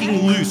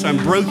breaking loose. I'm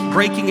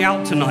breaking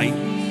out tonight.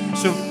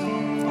 So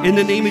in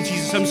the name of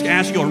Jesus, I'm just going to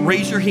ask you to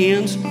raise your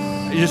hands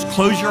and just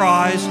close your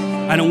eyes.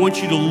 And I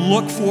want you to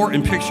look for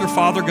and picture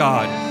Father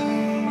God.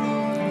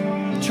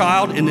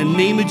 Child, in the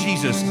name of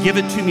Jesus, give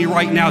it to me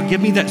right now.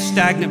 Give me that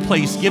stagnant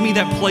place. Give me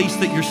that place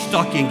that you're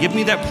stuck in. Give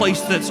me that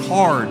place that's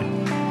hard.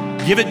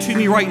 Give it to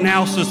me right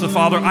now, says the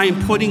Father. I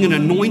am putting an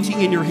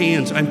anointing in your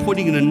hands. I'm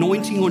putting an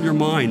anointing on your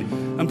mind.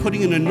 I'm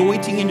putting an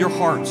anointing in your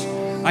hearts.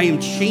 I am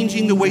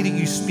changing the way that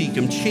you speak.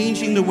 I'm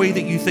changing the way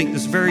that you think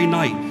this very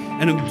night.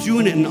 And I'm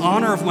doing it in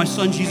honor of my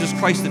Son, Jesus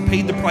Christ, that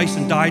paid the price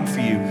and died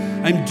for you.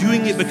 I'm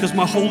doing it because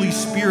my Holy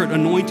Spirit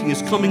anointing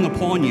is coming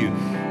upon you.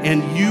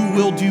 And you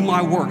will do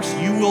my works.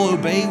 You will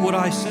obey what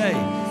I say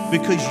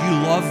because you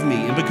love me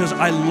and because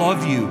I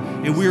love you.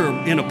 And we are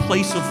in a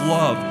place of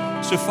love.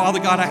 So, Father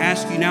God, I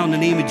ask you now in the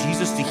name of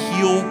Jesus to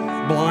heal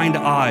blind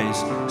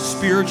eyes,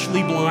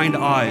 spiritually blind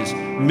eyes,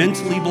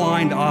 mentally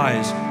blind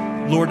eyes.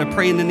 Lord, I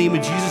pray in the name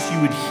of Jesus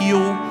you would heal,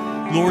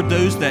 Lord,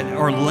 those that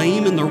are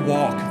lame in their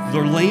walk.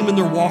 They're lame in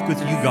their walk with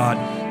you, God.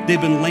 They've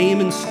been lame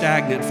and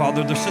stagnant,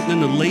 Father. They're sitting in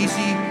the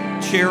lazy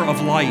chair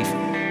of life.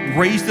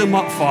 Raise them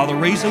up, Father.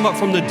 Raise them up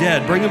from the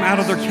dead. Bring them out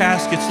of their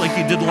caskets like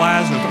you did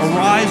Lazarus.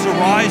 Arise,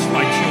 arise,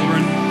 my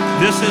children.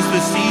 This is the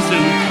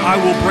season I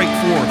will break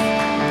forth.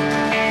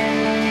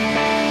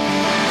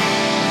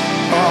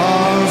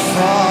 Our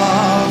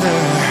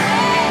Father,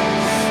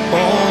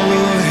 all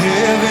of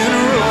heaven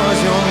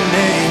roars your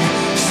name.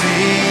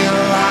 Sing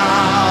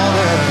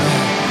louder.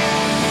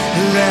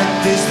 Let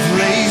this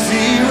place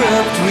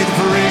erupt with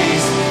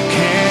praise.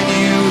 Can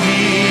you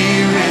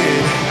hear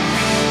it?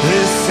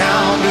 The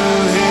sound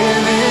of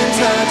heaven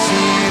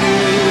touching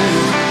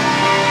earth.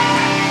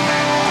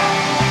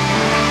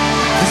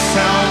 The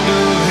sound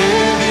of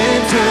heaven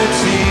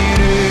touching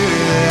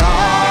earth.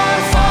 Our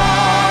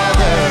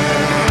Father,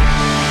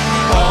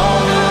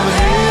 all of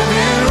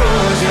heaven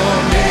roars your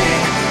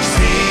name.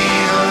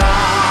 Sing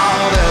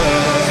louder.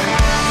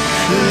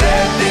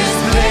 Let this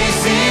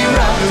place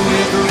erupt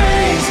with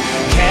praise.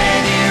 Can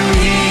you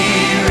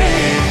hear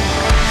it?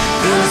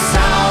 The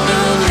sound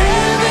of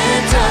heaven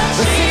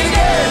touching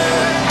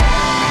earth.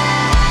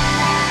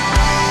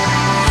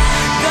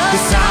 The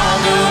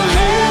sound of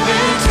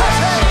heaven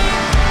touching.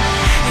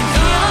 And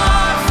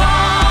our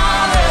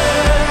Father,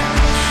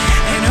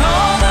 and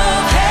all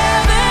of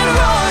heaven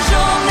roars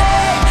your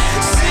name.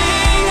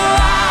 Sing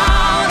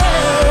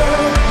louder.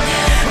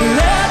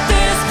 Let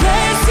this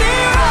place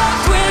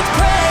erupt with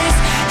praise.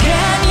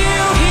 Can you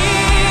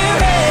hear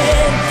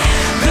it?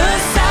 The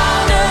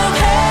sound of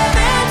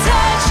heaven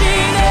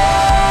touching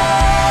earth.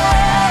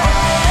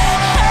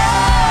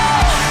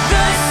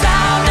 The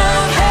sound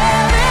of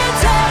heaven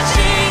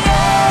touching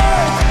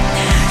earth.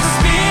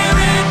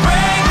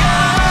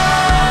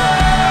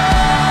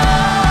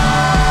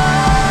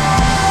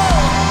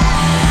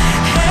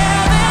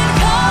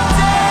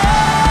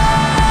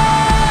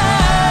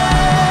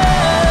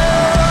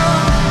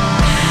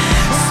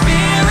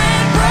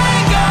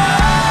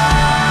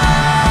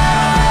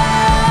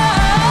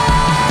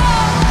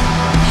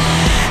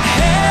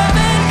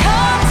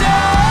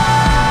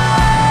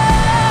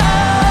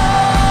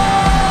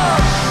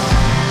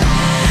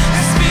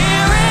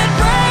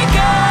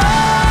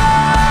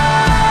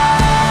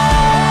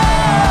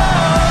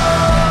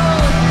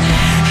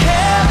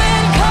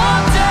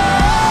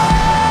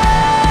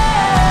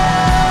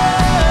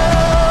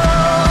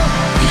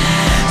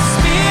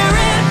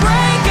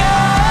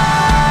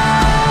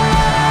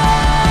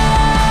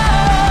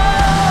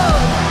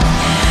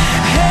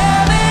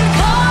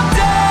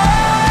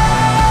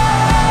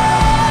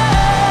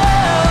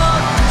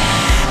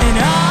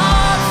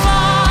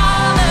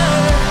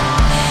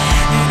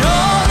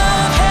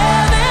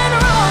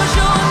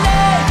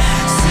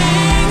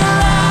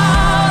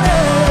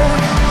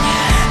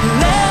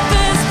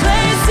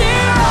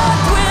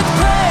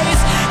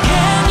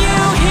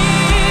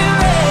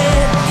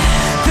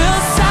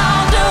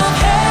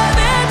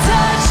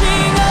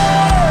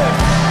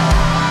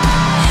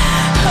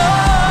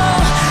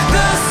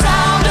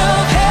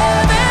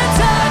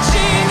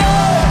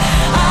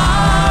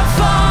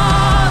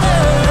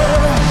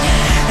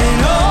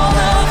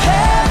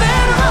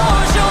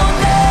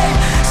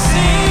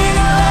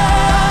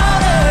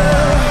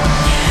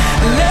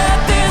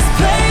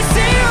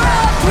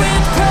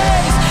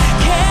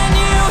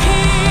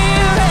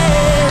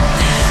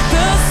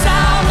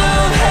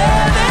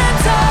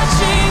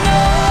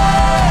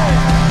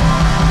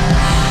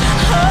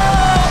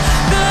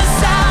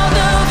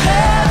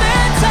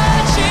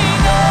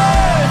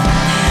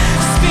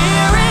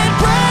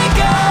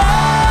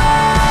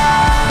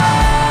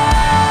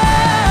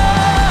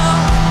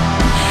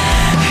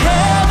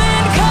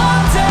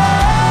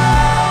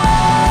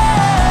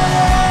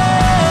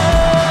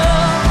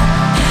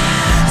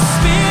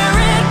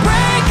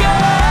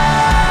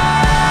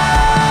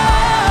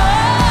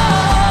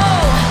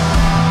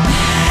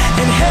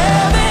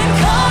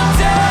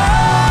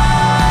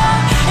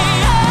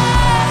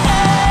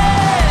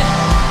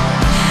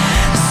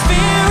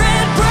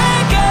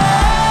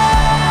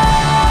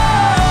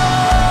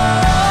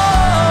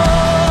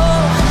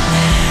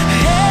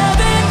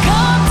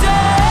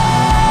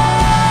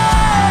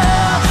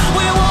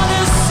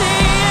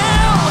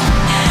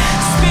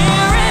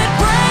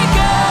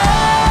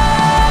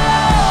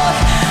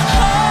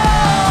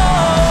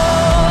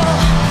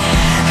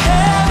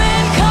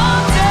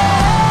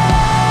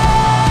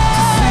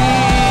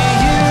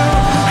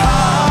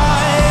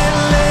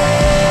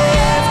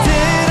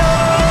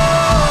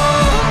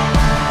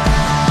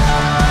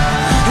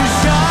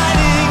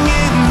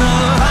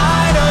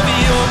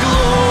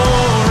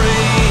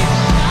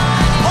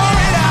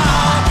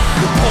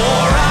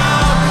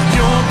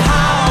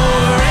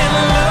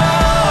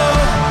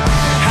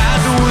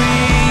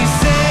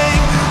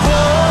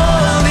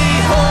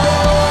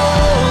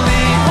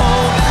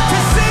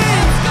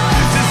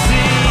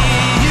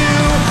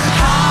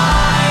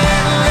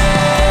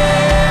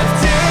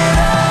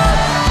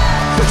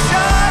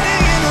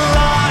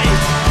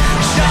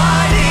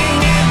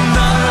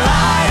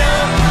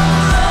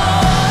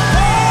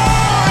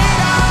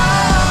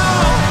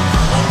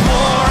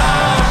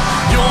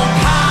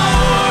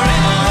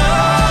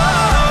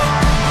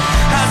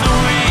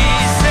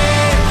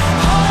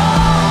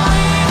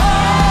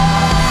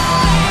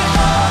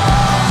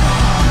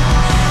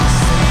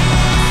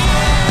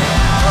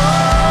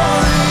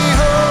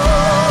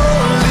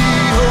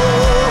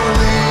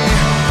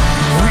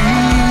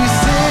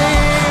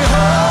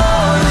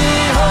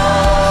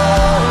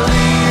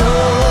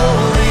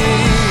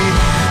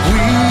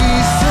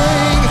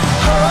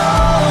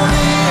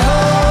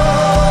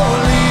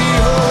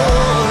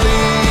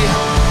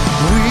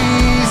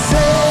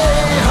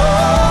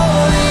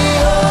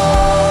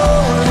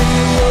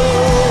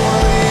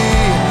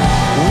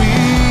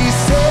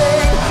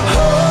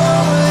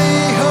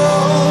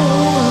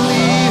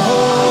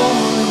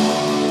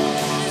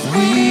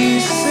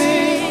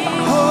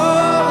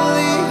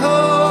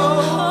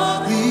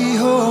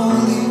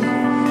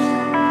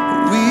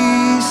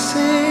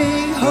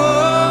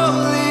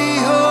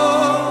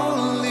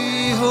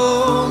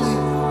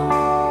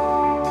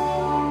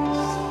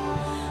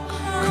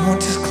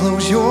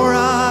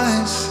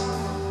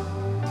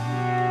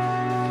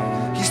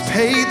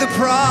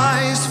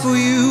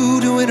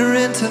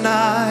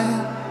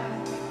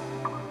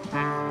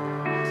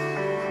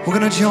 We're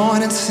gonna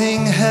join and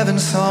sing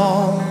heaven's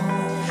song,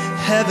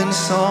 heaven's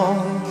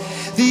song.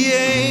 The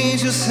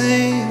angels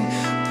sing,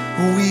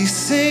 we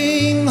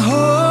sing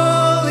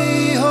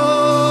holy,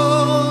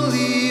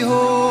 holy,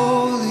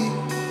 holy.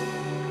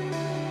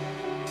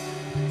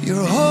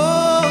 You're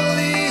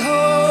holy,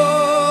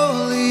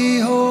 holy,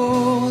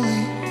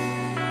 holy.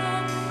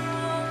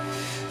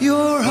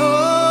 You're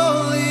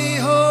holy,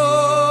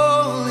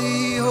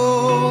 holy,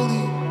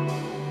 holy.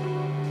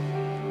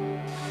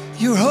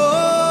 You're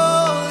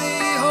holy,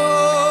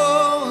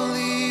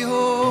 holy,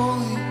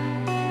 holy.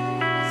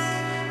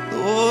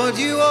 Lord,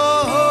 you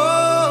are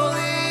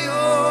holy,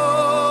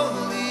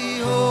 holy,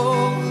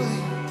 holy.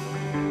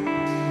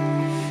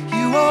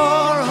 You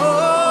are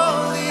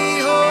holy,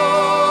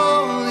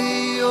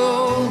 holy,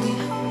 holy.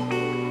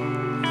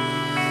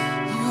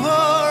 You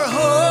are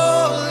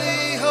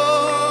holy,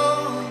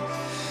 holy.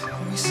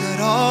 We set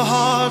our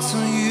hearts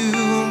on you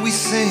and we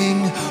sing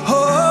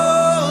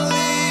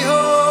holy,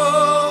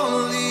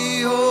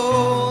 holy, holy.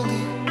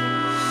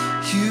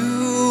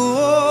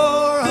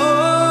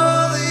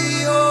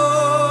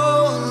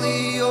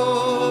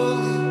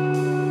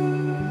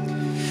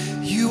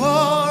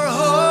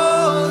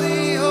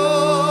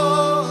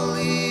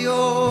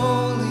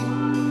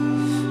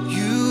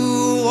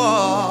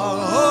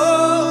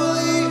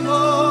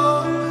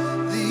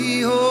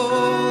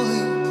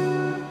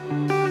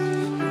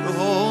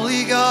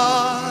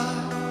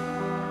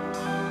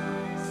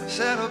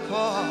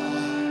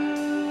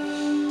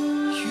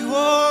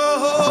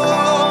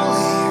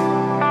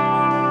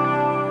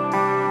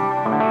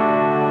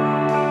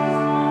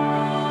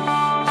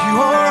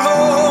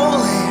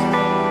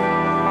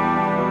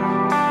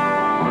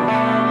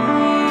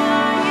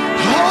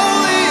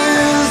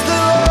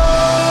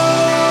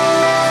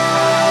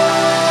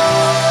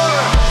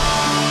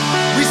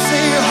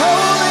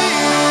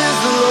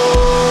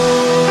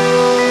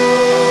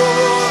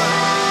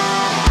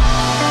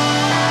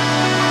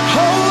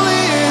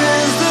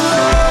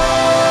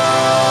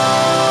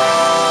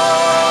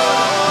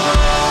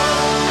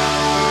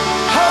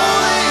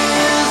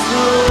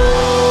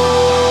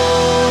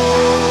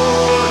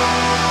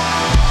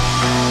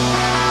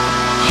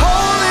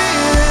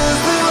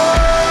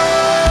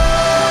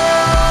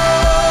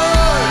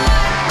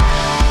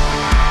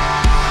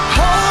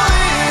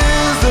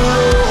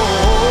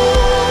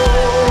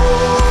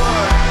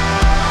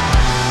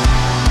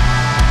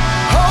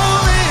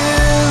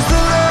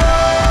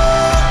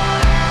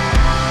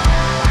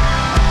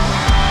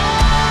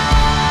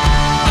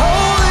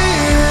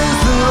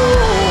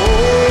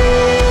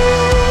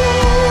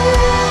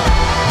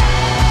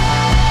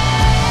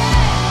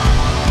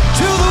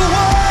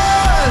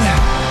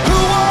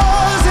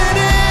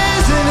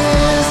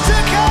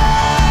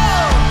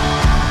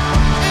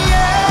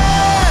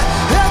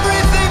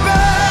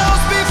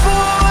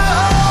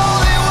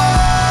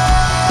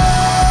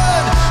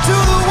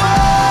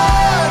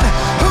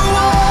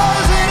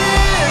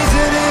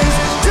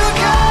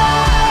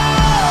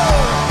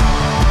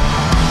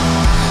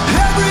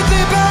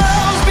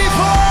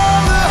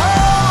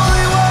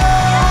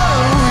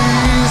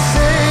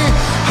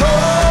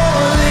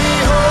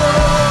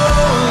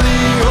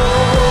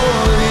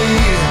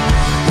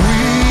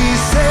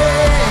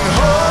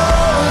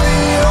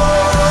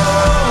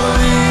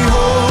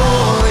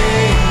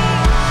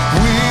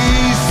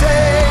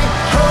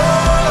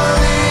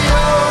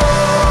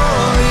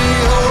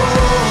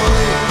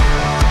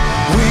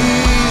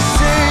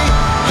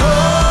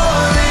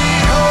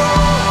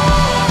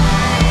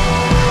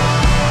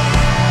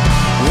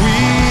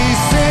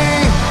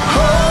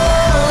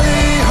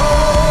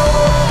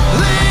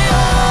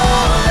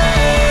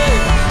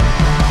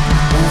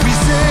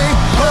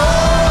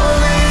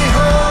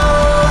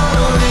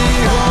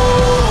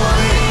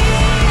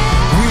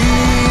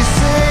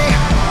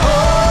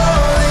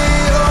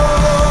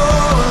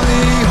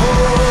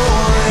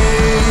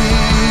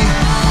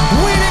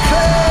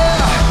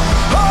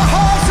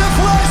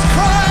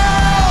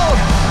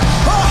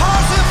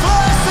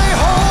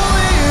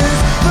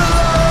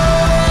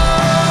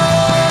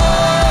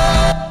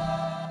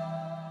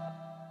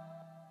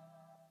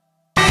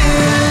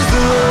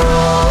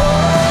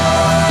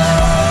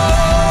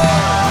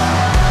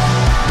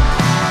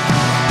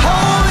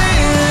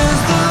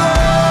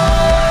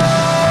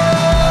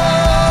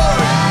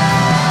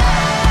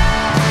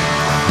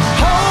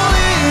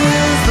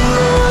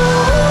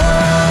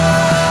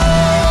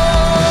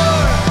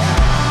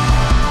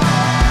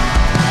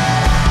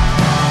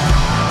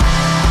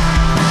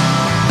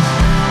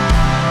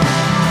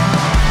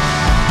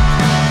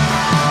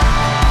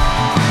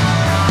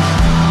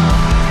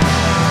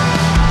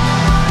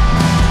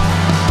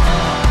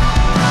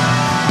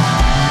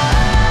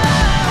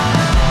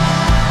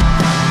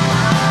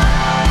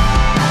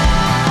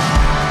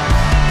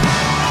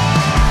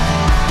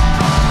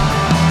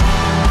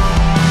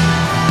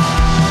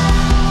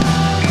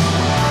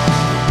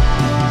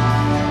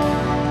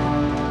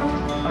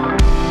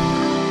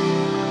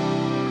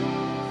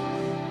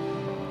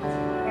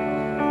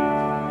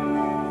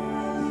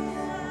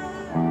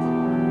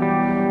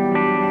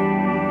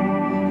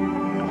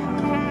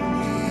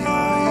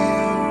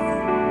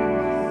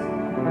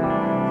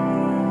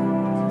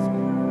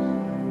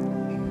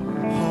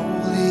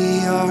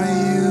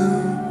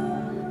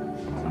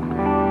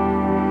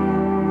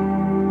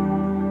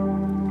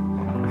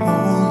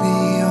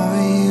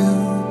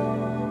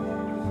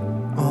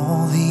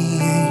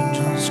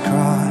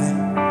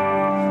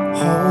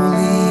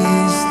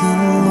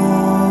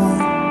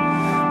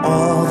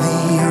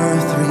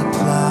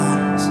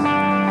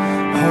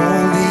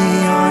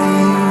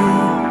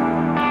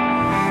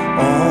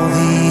 All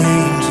the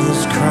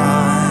angels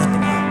cry,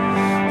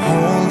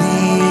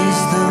 holy is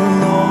the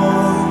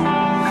Lord.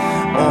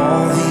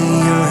 All the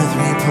earth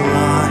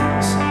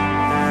replies,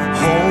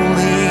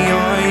 holy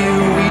are you.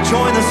 We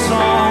join the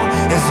song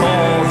as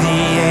all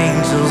the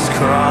angels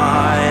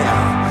cry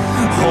out,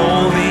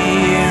 holy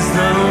is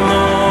the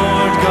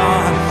Lord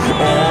God.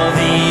 All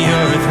the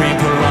earth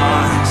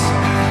replies,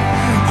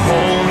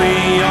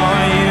 holy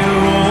are you.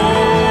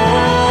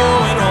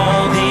 Oh, and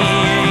all the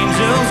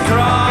angels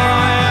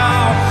cry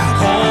out,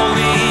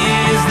 holy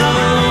is the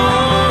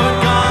Lord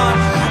God.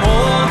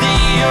 All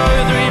the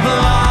earth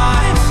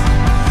replies,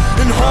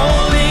 and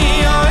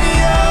holy are you.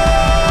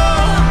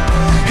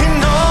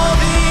 And all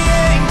the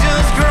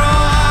angels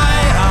cry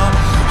out,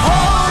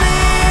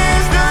 holy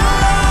is the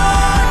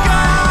Lord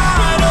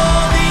God.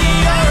 All the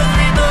earth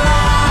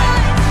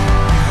replies,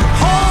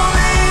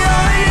 holy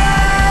are you.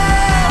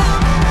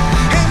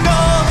 And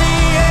all the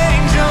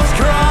angels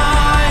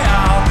cry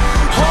out,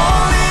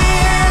 holy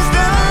is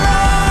the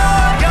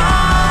Lord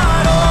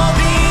God. All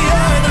the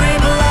earth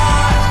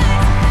replies,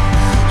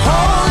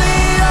 holy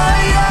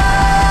are you.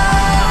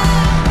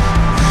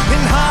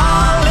 And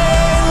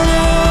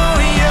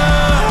hallelujah,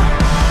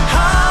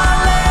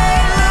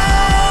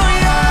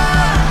 hallelujah,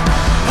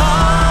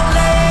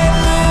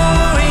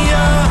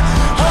 hallelujah,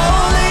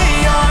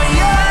 holy are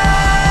you.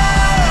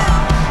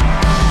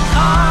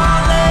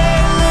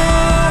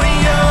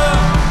 Hallelujah,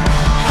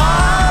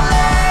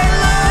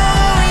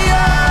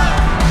 hallelujah,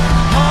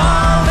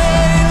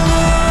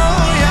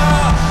 hallelujah,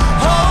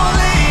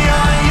 holy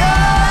are you.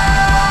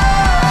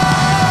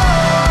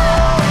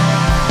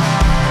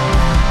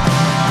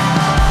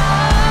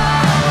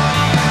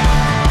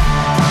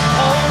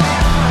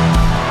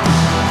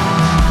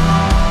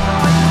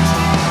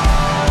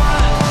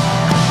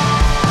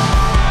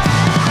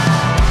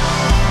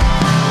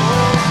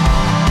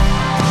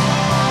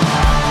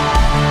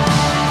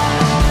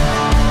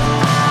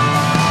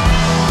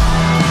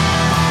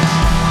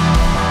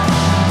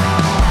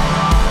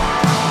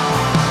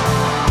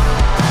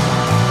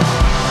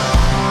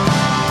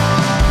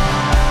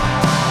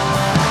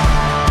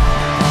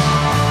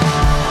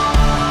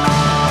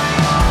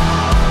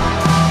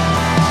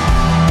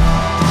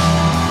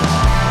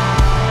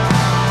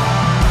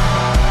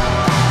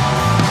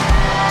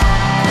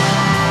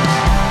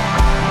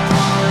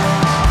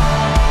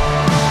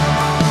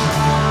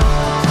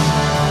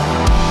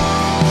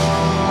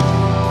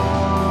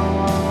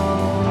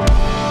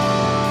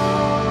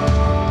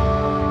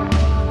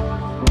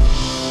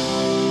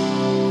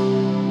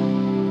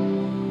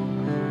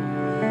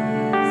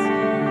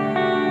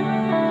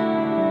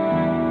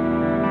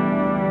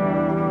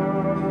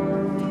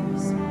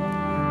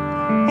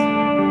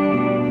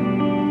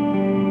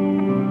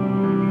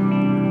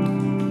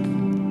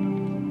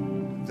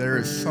 There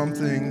is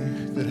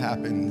something that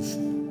happens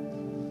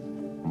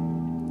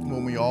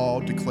when we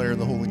all declare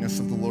the holiness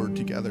of the Lord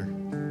together.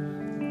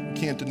 We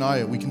can't deny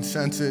it. We can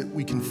sense it.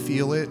 We can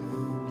feel it.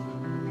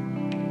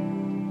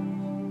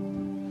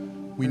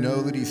 We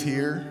know that he's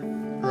here,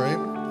 right?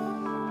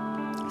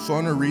 So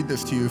I'm going to read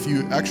this to you. If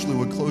you actually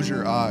would close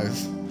your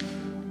eyes,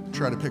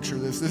 try to picture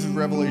this. This is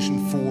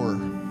Revelation 4.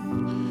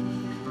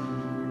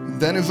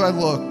 Then as I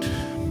looked,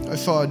 I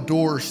saw a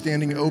door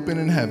standing open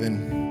in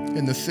heaven.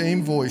 And the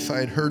same voice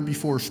I had heard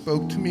before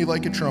spoke to me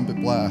like a trumpet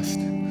blast.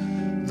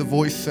 The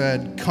voice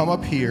said, "Come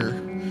up here,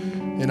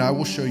 and I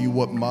will show you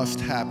what must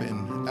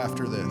happen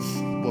after this."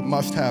 What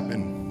must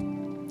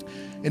happen.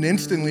 And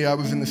instantly I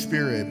was in the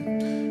Spirit,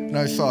 and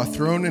I saw a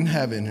throne in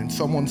heaven and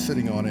someone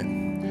sitting on it.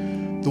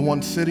 The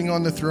one sitting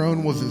on the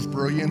throne was as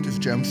brilliant as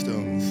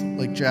gemstones,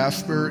 like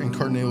jasper and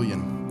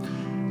carnelian,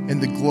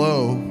 and the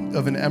glow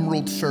of an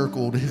emerald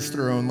circled his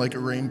throne like a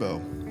rainbow.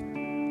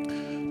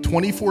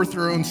 24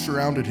 thrones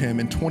surrounded him,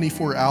 and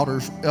 24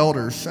 elders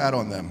sat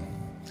on them.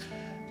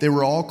 They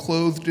were all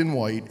clothed in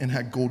white and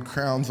had gold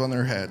crowns on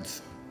their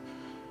heads.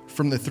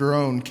 From the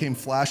throne came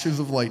flashes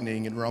of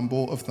lightning and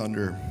rumble of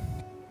thunder.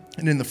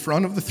 And in the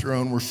front of the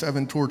throne were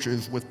 7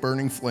 torches with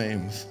burning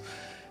flames.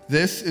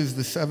 This is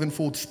the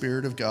sevenfold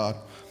Spirit of God.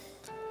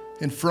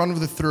 In front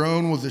of the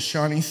throne was a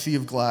shining sea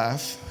of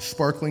glass,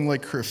 sparkling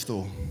like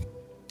crystal.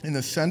 In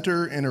the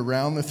center and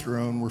around the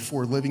throne were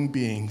 4 living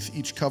beings,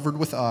 each covered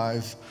with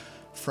eyes,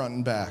 front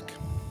and back.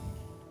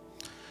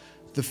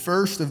 The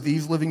first of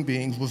these living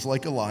beings was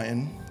like a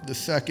lion, the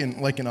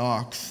second like an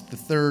ox, the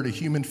third a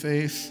human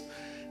face,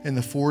 and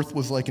the fourth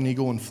was like an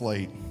eagle in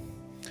flight.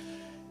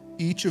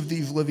 Each of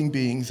these living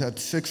beings had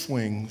 6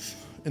 wings,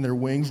 and their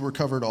wings were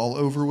covered all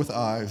over with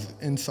eyes,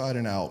 inside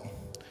and out.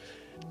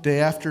 Day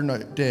after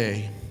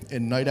day,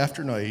 and night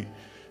after night,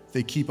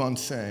 they keep on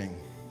saying,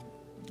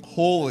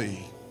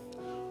 "Holy,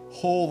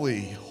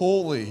 holy,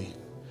 holy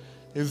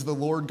is the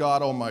Lord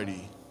God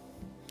Almighty,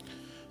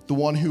 the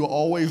one who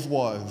always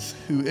was,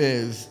 who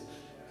is,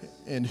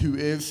 and who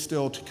is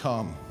still to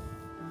come."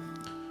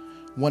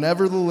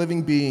 Whenever the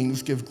living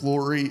beings give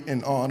glory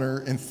and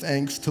honor and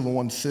thanks to the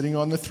one sitting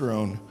on the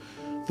throne,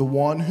 the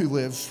one who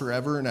lives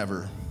forever and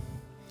ever,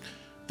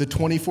 the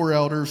 24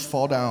 elders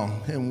fall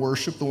down and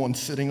worship the one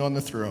sitting on the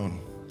throne.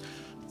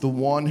 the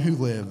one who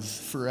lives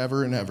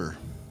forever and ever.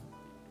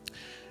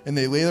 And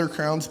they lay their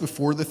crowns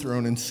before the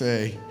throne and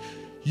say,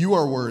 "You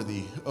are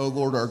worthy, O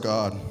Lord our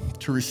God,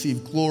 to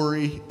receive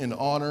glory and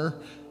honor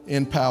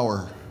and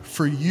power.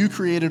 For you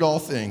created all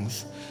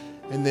things,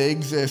 and they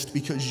exist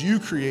because you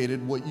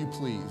created what you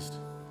pleased."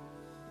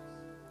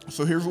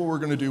 So here's what we're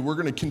going to do. We're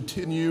going to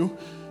continue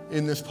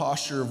in this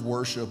posture of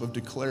worship, of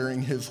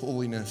declaring his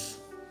holiness.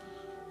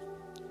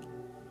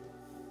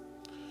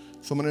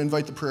 So I'm going to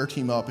invite the prayer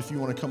team up. If you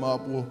want to come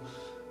up,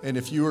 and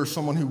if you are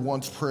someone who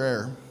wants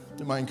prayer,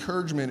 my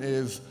encouragement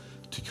is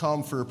to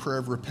come for a prayer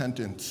of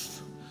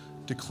repentance.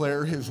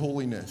 Declare his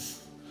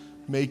holiness.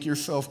 Make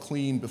yourself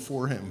clean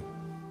before him.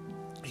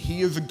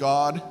 He is a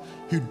God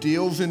who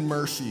deals in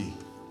mercy,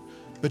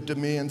 but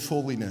demands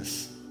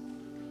holiness.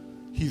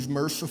 He's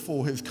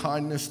merciful. His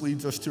kindness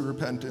leads us to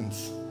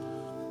repentance.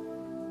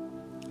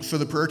 So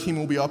the prayer team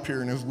will be up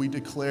here, and as we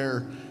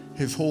declare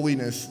his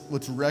holiness,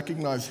 let's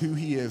recognize who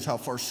he is, how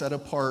far set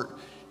apart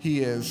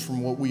he is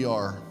from what we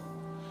are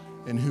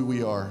and who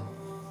we are.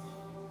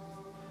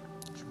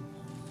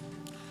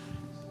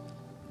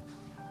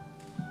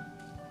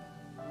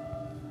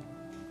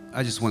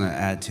 I just want to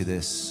add to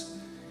this.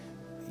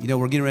 You know,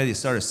 we're getting ready to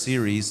start a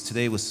series.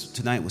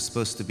 Tonight was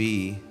supposed to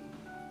be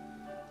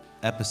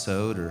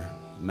episode or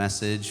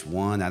message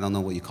one, I don't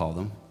know what you call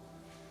them,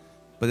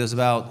 but it was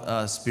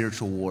about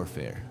spiritual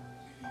warfare.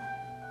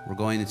 We're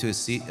going into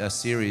a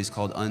series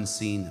called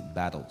Unseen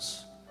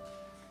Battles.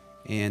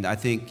 And I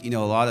think, a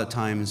lot of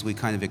times we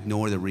kind of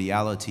ignore the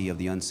reality of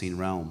the unseen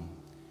realm.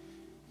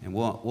 And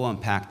we'll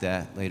unpack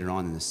that later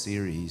on in the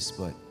series.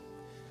 But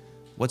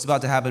what's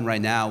about to happen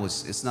right now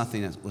it's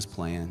nothing that was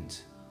planned.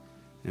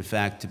 In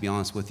fact, to be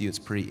honest with you, it's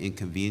pretty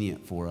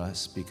inconvenient for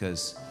us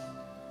because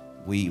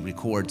we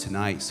record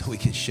tonight so we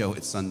can show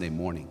it Sunday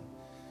morning.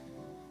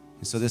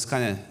 And so this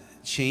kind of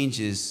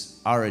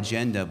changes our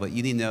agenda, but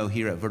you need to know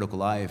here at Vertical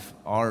Life,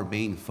 our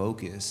main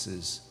focus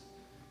is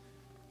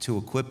to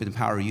equip and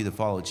empower you to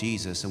follow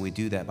Jesus, and we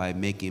do that by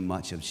making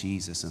much of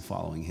Jesus and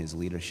following his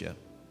leadership.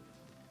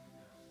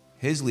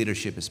 His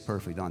leadership is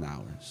perfect, not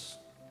ours.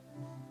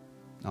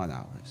 Not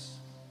ours.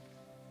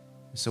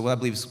 So what I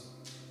believe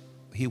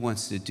he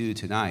wants to do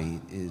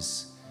tonight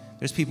is,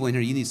 there's people in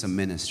here, you need some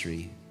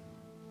ministry.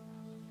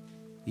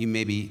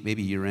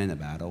 Maybe you're in a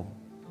battle.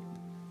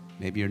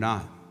 Maybe you're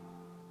not.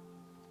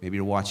 Maybe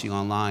you're watching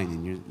online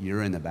and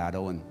you're in a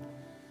battle, and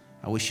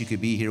I wish you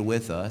could be here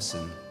with us.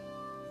 And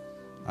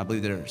I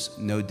believe there's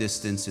no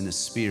distance in the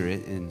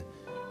Spirit. And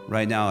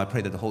right now, I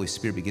pray that the Holy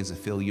Spirit begins to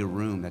fill your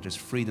room, that there's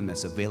freedom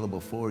that's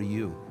available for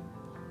you.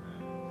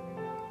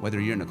 Whether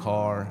you're in a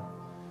car,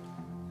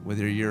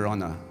 whether you're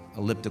on an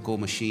elliptical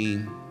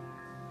machine,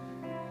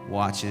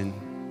 watching,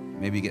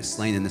 maybe you get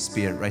slain in the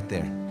Spirit right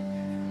there.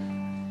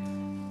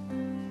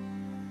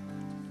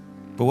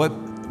 But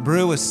what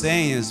Brew was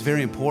saying is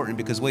very important,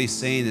 because what he's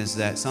saying is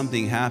that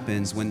something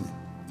happens when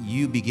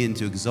you begin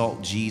to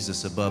exalt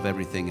Jesus above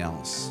everything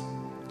else.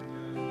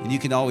 And you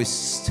can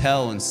always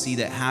tell and see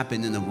that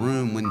happen in the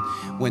room when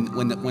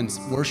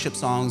worship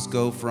songs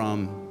go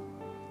from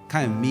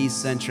kind of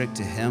me-centric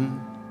to him,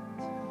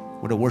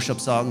 where the worship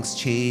songs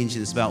change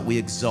and it's about we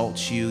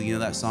exalt you. You know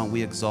that song,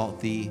 We Exalt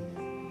Thee?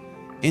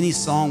 Any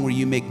song where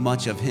you make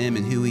much of him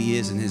and who he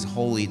is and his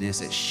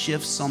holiness, it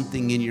shifts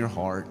something in your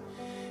heart.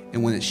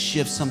 And when it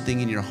shifts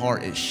something in your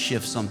heart, it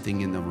shifts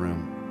something in the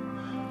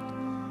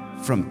room.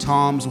 From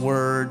Tom's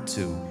word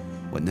to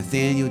what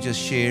Nathaniel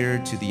just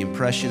shared to the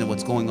impression of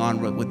what's going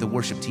on with the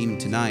worship team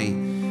tonight,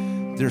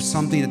 there's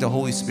something that the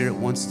Holy Spirit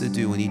wants to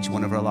do in each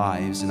one of our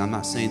lives. And I'm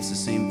not saying it's the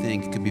same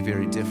thing. It could be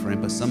very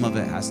different, but some of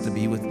it has to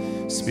be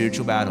with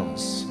spiritual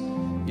battles.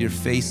 You're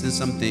facing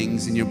some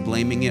things and you're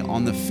blaming it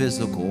on the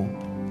physical,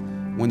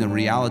 when in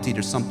reality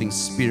there's something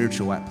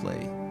spiritual at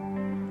play.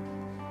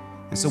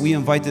 And so we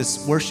invite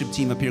this worship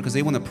team up here because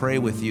they want to pray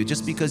with you.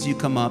 Just because you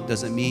come up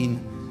doesn't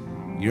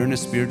mean you're in a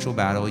spiritual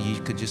battle.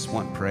 You could just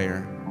want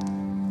prayer.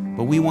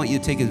 But we want you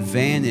to take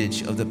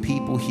advantage of the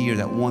people here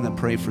that want to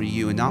pray for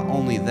you. And not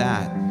only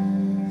that,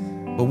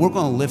 but we're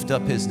going to lift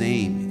up his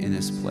name in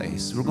this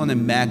place. We're going to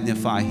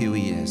magnify who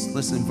he is.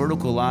 Listen,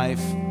 Vertical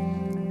Life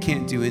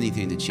can't do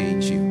anything to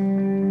change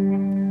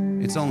you.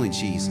 It's only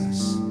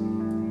Jesus.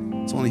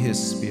 It's only his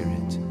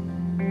Spirit.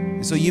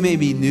 So you may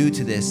be new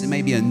to this. It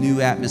may be a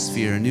new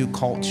atmosphere, a new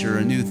culture,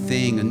 a new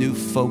thing, a new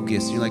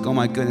focus. You're like, oh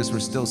my goodness, we're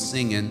still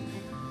singing.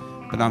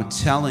 But I'm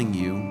telling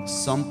you,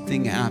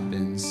 something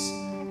happens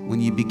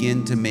when you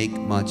begin to make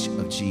much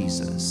of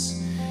Jesus.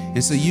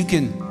 And so you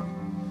can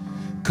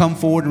come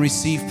forward and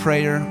receive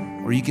prayer,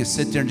 or you can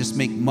sit there and just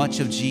make much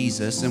of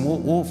Jesus. And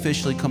we'll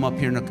officially come up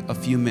here in a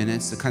few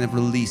minutes to kind of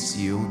release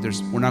you.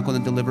 We're not going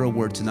to deliver a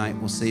word tonight.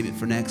 We'll save it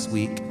for next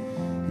week.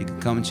 You can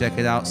come and check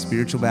it out,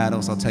 Spiritual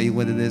Battles. I'll tell you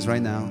what it is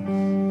right now.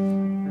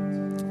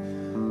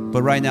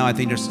 But right now, I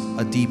think there's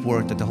a deep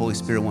work that the Holy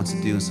Spirit wants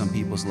to do in some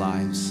people's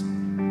lives.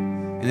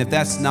 And if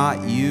that's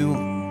not you,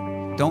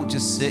 don't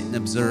just sit and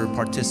observe,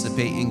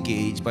 participate,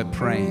 engage by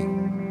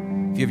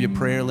praying. If you have your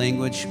prayer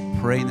language,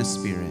 pray in the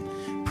Spirit.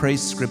 Pray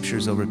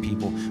scriptures over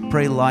people.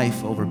 Pray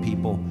life over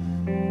people.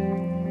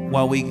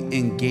 while we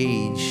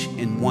engage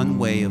in one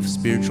way of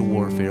spiritual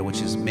warfare,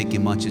 which is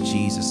making much of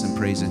Jesus and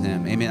praising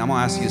Him. Amen. I'm going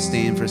to ask you to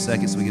stand for a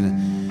second so we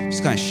can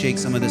just kind of shake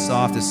some of this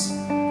off, this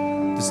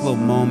little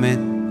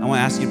moment. I want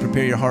to ask you to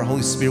prepare your heart.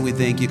 Holy Spirit, we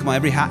thank you. Come on,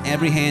 every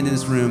hand in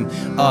this room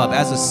up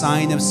as a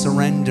sign of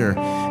surrender.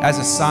 As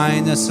a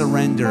sign of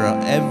surrender.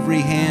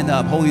 Every hand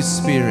up. Holy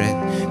Spirit.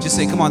 Just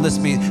say, come on,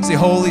 listen to me. Say,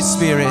 Holy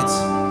Spirit.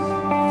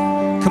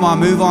 Come on,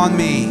 move on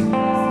me.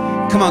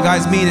 Come on,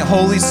 guys, mean it.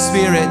 Holy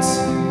Spirit.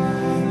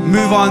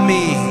 Move on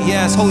me.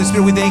 Yes, Holy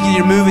Spirit, we thank you.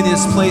 You're moving in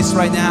this place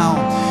right now.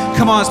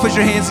 Come on, let's put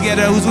your hands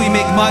together as we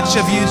make much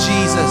of you,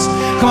 Jesus.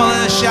 Come on,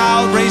 let us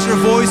shout, raise your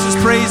voices,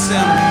 praise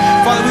Him.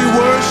 Father, we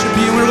worship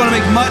you. We're going to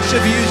make much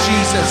of you,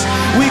 Jesus.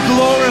 We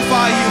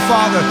glorify you,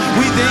 Father.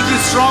 We thank you.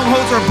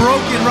 Strongholds are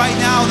broken right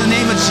now in the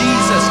name of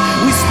Jesus.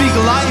 We speak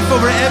life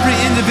over every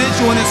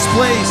individual in this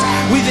place.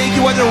 We thank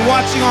you whether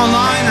watching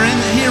online or in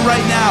here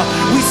right now.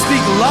 We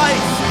speak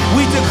life.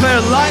 We declare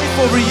life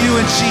over you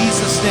in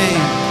Jesus'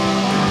 name.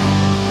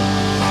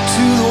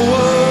 To the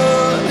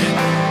one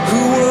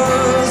who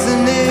was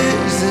and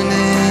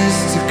is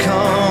to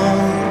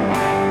come.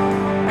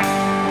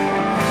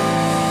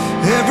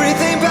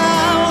 Everything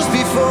bows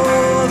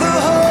before the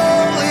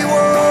Holy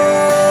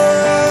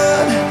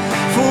One.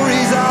 For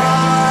His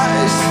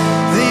eyes,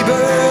 they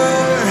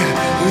burn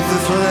with the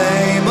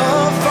flame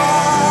of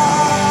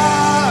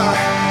fire.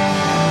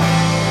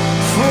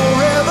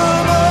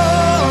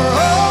 Forevermore,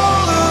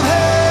 all of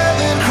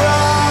heaven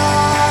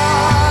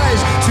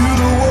cries to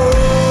the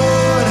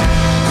one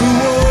who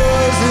was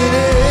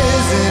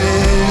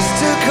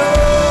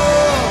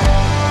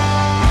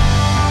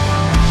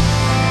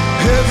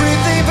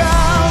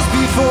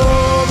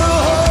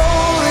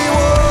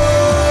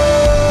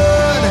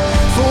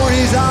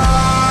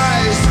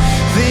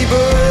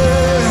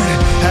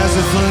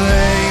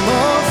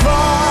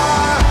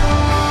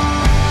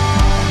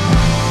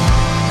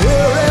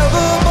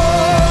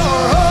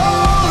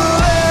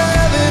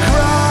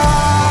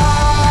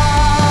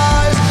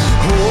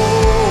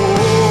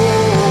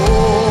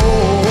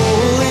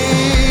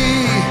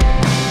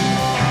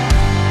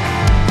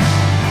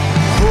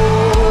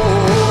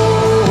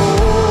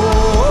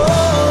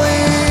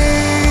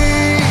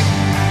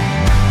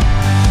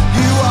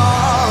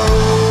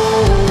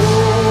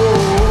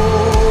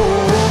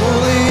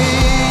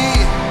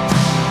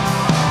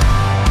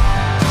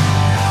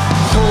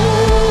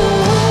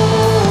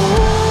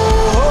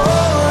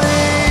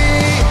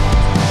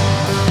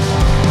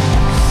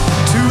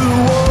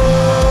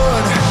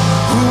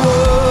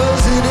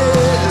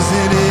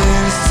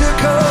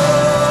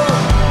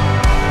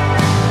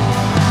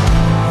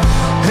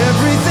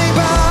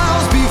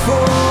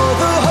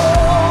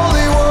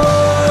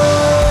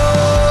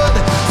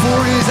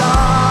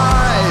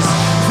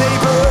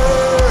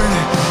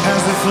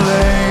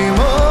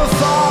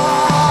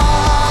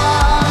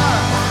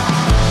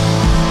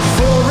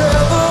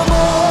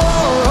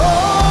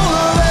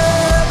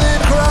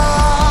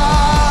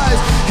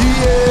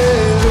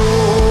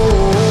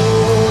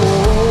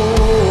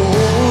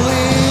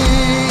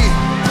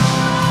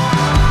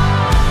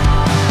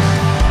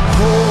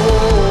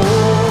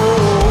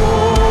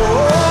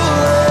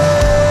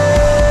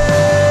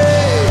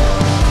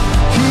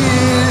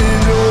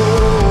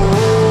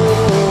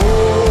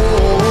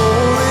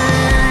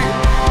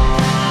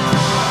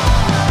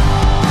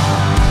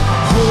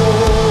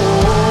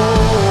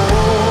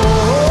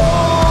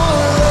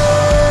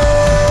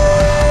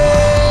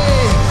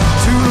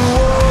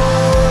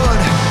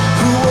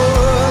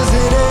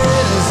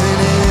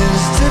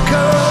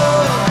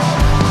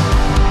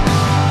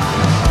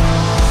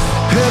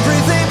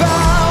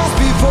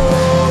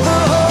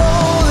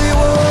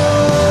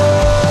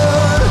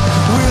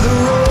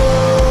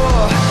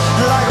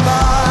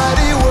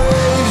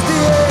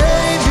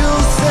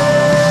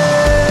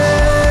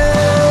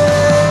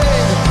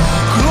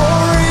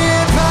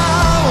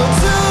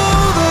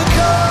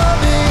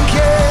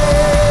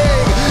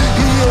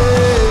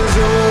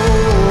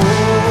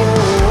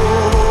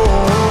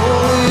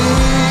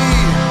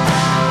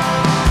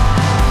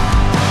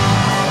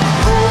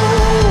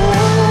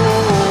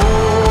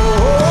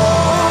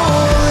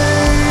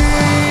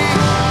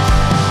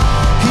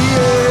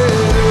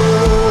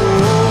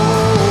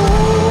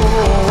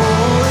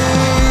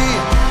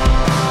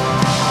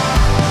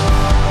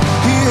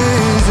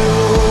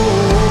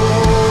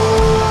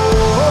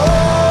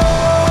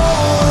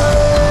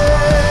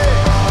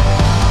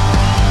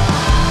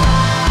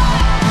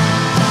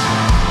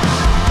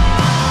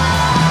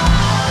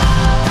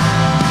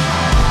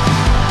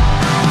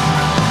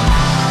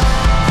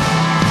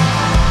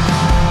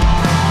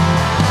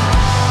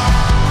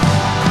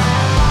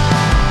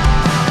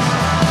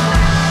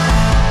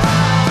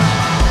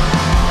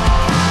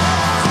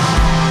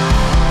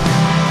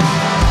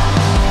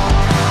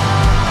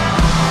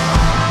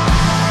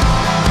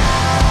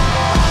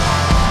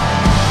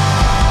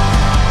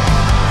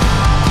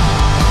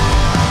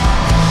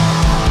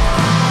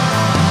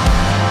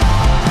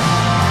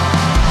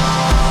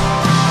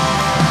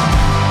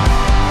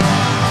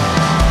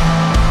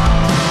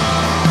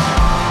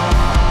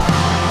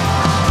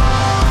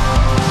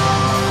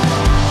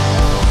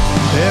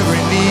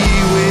every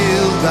knee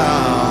will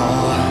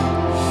bow,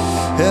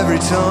 every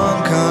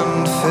tongue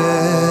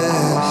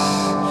confess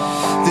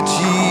that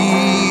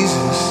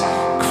Jesus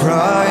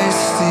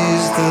Christ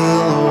is the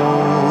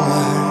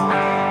Lord.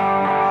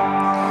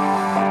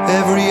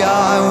 Every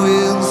eye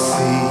will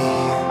see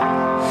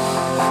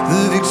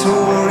the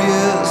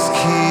victorious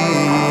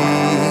King.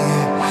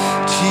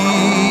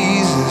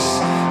 Jesus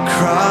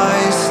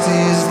Christ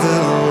is the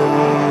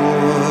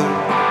Lord.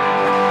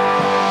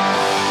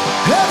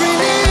 Every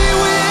knee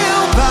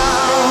will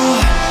bow,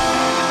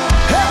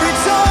 every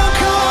tongue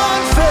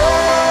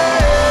confess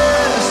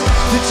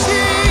that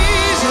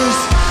Jesus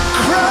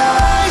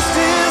Christ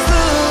is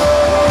the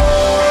Lord.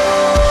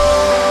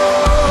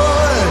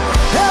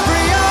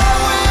 Every eye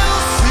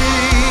will see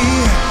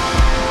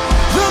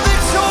the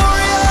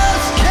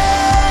victorious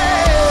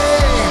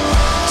King.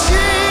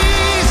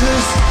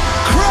 Jesus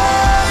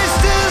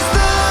Christ is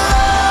the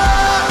Lord.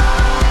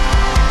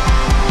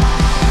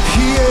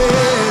 He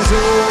is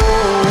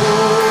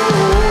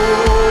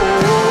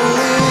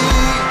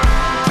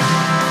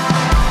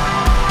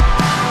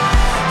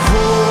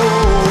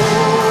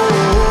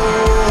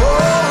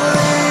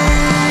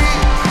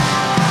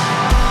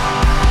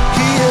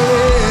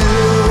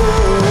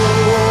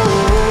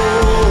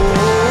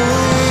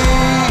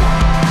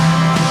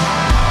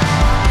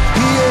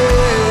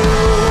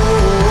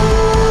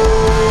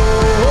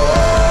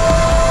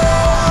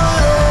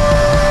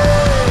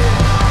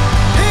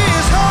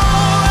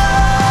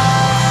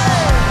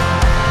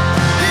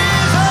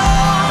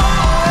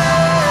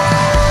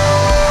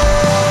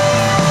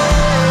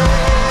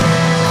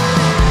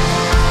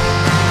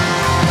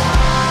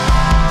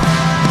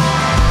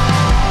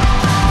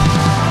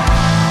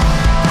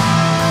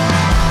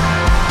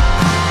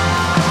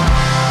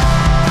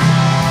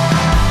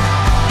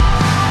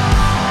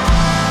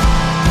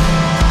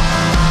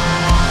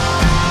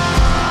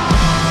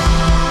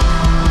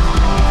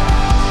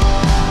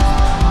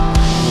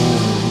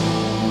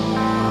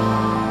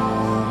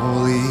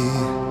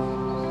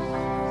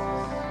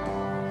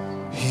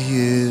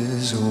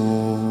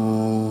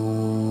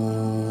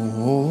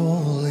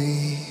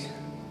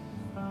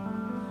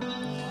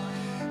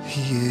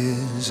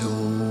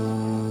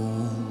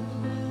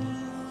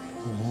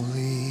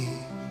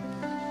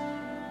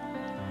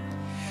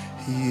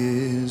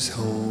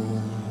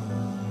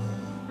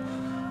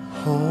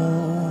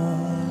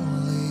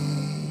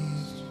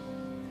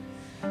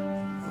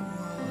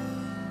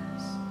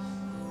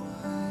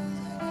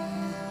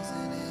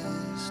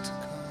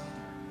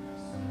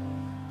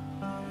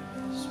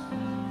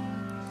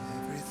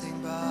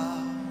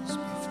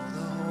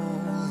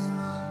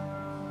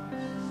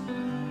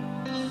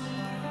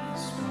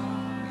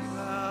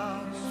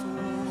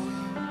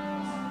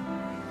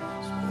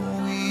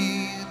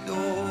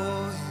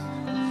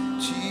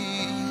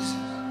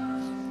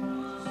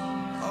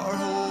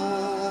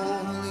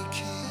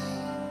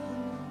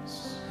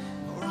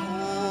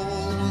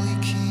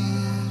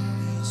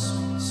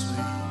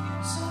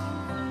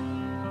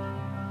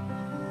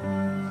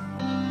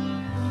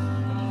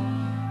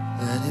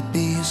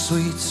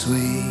sweet,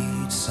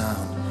 sweet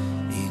sound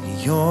in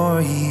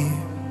your ear.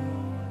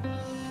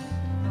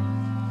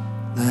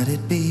 Let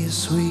it be a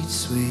sweet,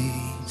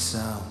 sweet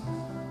sound.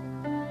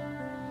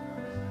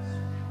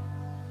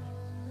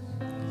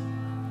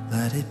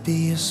 Let it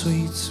be a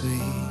sweet,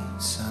 sweet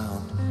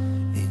sound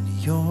in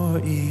your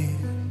ear.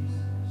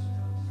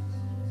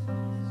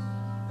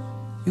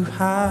 You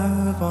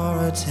have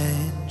our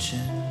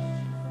attention.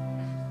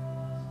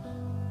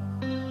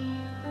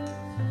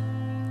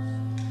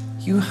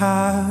 You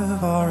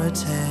have our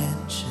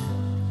attention.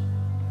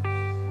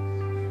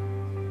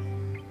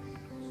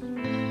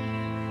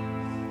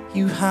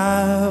 You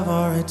have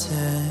our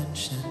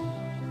attention.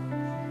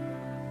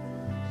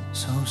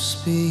 So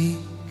speak,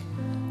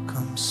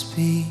 come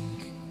speak,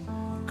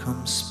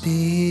 come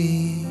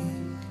speak.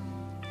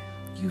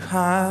 You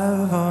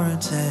have our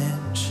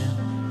attention.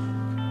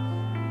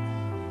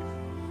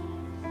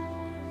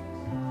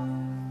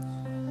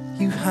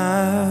 You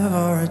have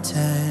our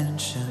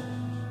attention.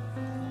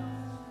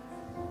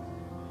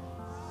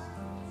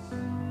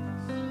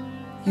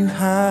 You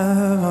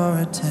have our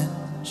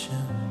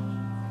attention.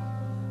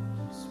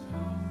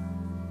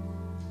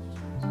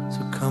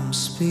 So come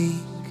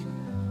speak,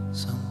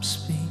 some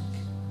speak,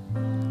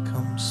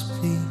 come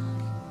speak.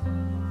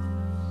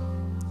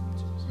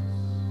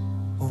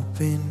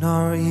 Open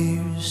our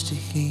ears to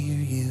hear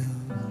you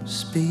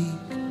speak,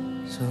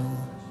 so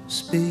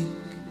speak.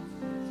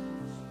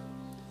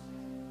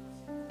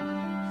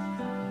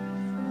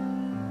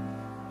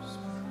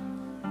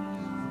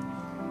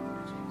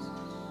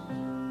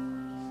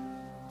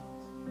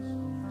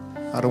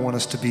 I don't want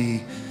us to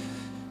be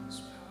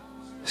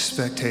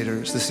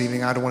spectators this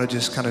evening. I don't want to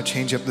just kind of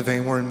change up the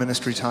vein. We're in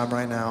ministry time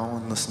right now.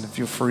 And listen, if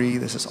you're free,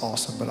 this is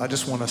awesome. But I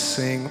just want to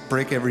sing,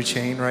 break every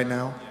chain right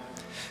now.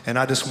 And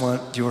I just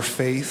want your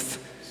faith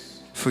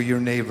for your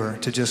neighbor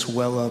to just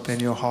well up in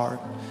your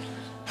heart.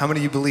 How many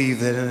of you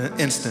believe that in an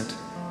instant,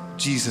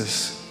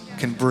 Jesus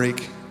can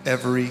break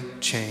every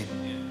chain?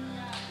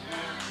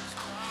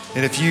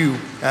 And if you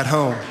at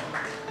home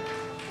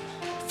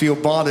feel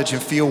bondage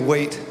and feel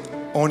weight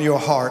on your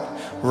heart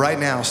right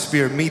now,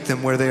 Spirit, meet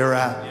them where they are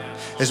at.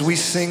 As we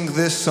sing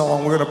this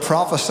song, we're going to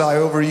prophesy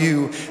over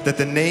you that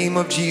the name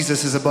of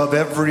Jesus is above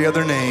every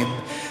other name,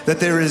 that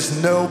there is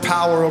no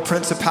power or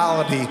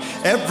principality.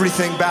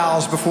 Everything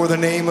bows before the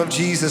name of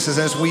Jesus.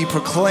 As we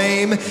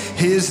proclaim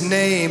his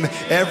name,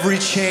 every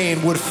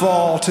chain would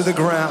fall to the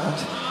ground.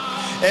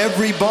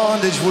 Every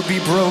bondage would be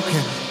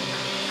broken.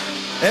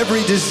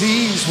 Every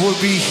disease would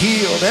be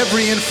healed.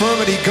 Every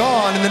infirmity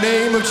gone in the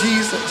name of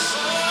Jesus.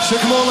 So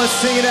come on, let's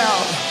sing it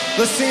out.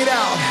 Let's sing it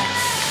out.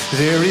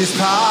 There is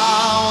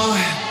power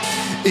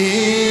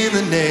in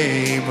the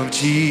name of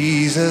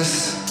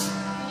Jesus.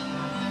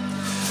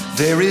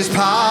 There is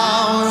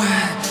power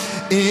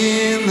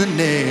in the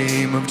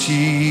name of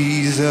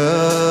Jesus.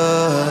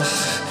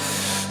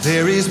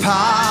 There is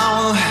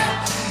power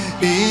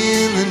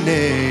in the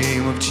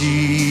name of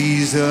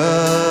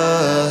Jesus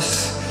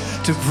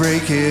to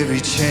break every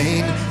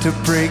chain, to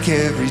break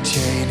every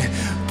chain,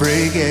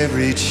 break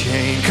every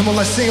chain. Come on,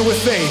 let's sing it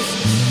with faith.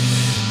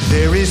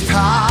 There is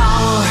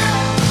power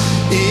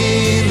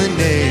in the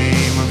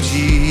name of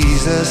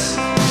Jesus.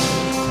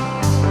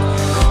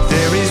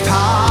 There is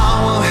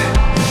power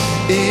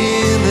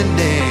in the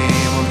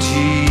name of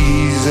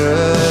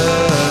Jesus.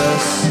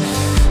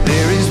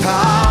 There is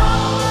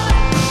power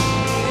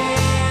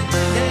in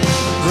the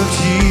name of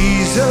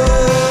Jesus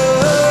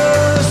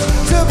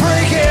to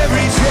break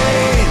every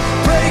chain,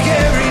 break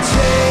every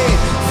chain,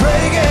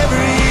 break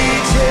every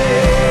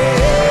chain,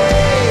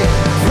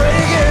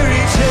 break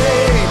every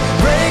chain,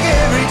 break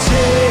every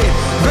chain,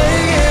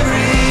 break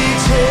every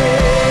chain.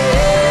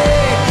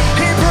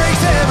 He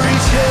breaks every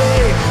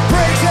chain,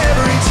 breaks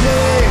every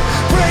chain,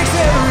 breaks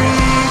every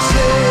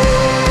chain.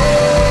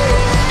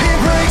 He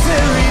breaks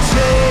every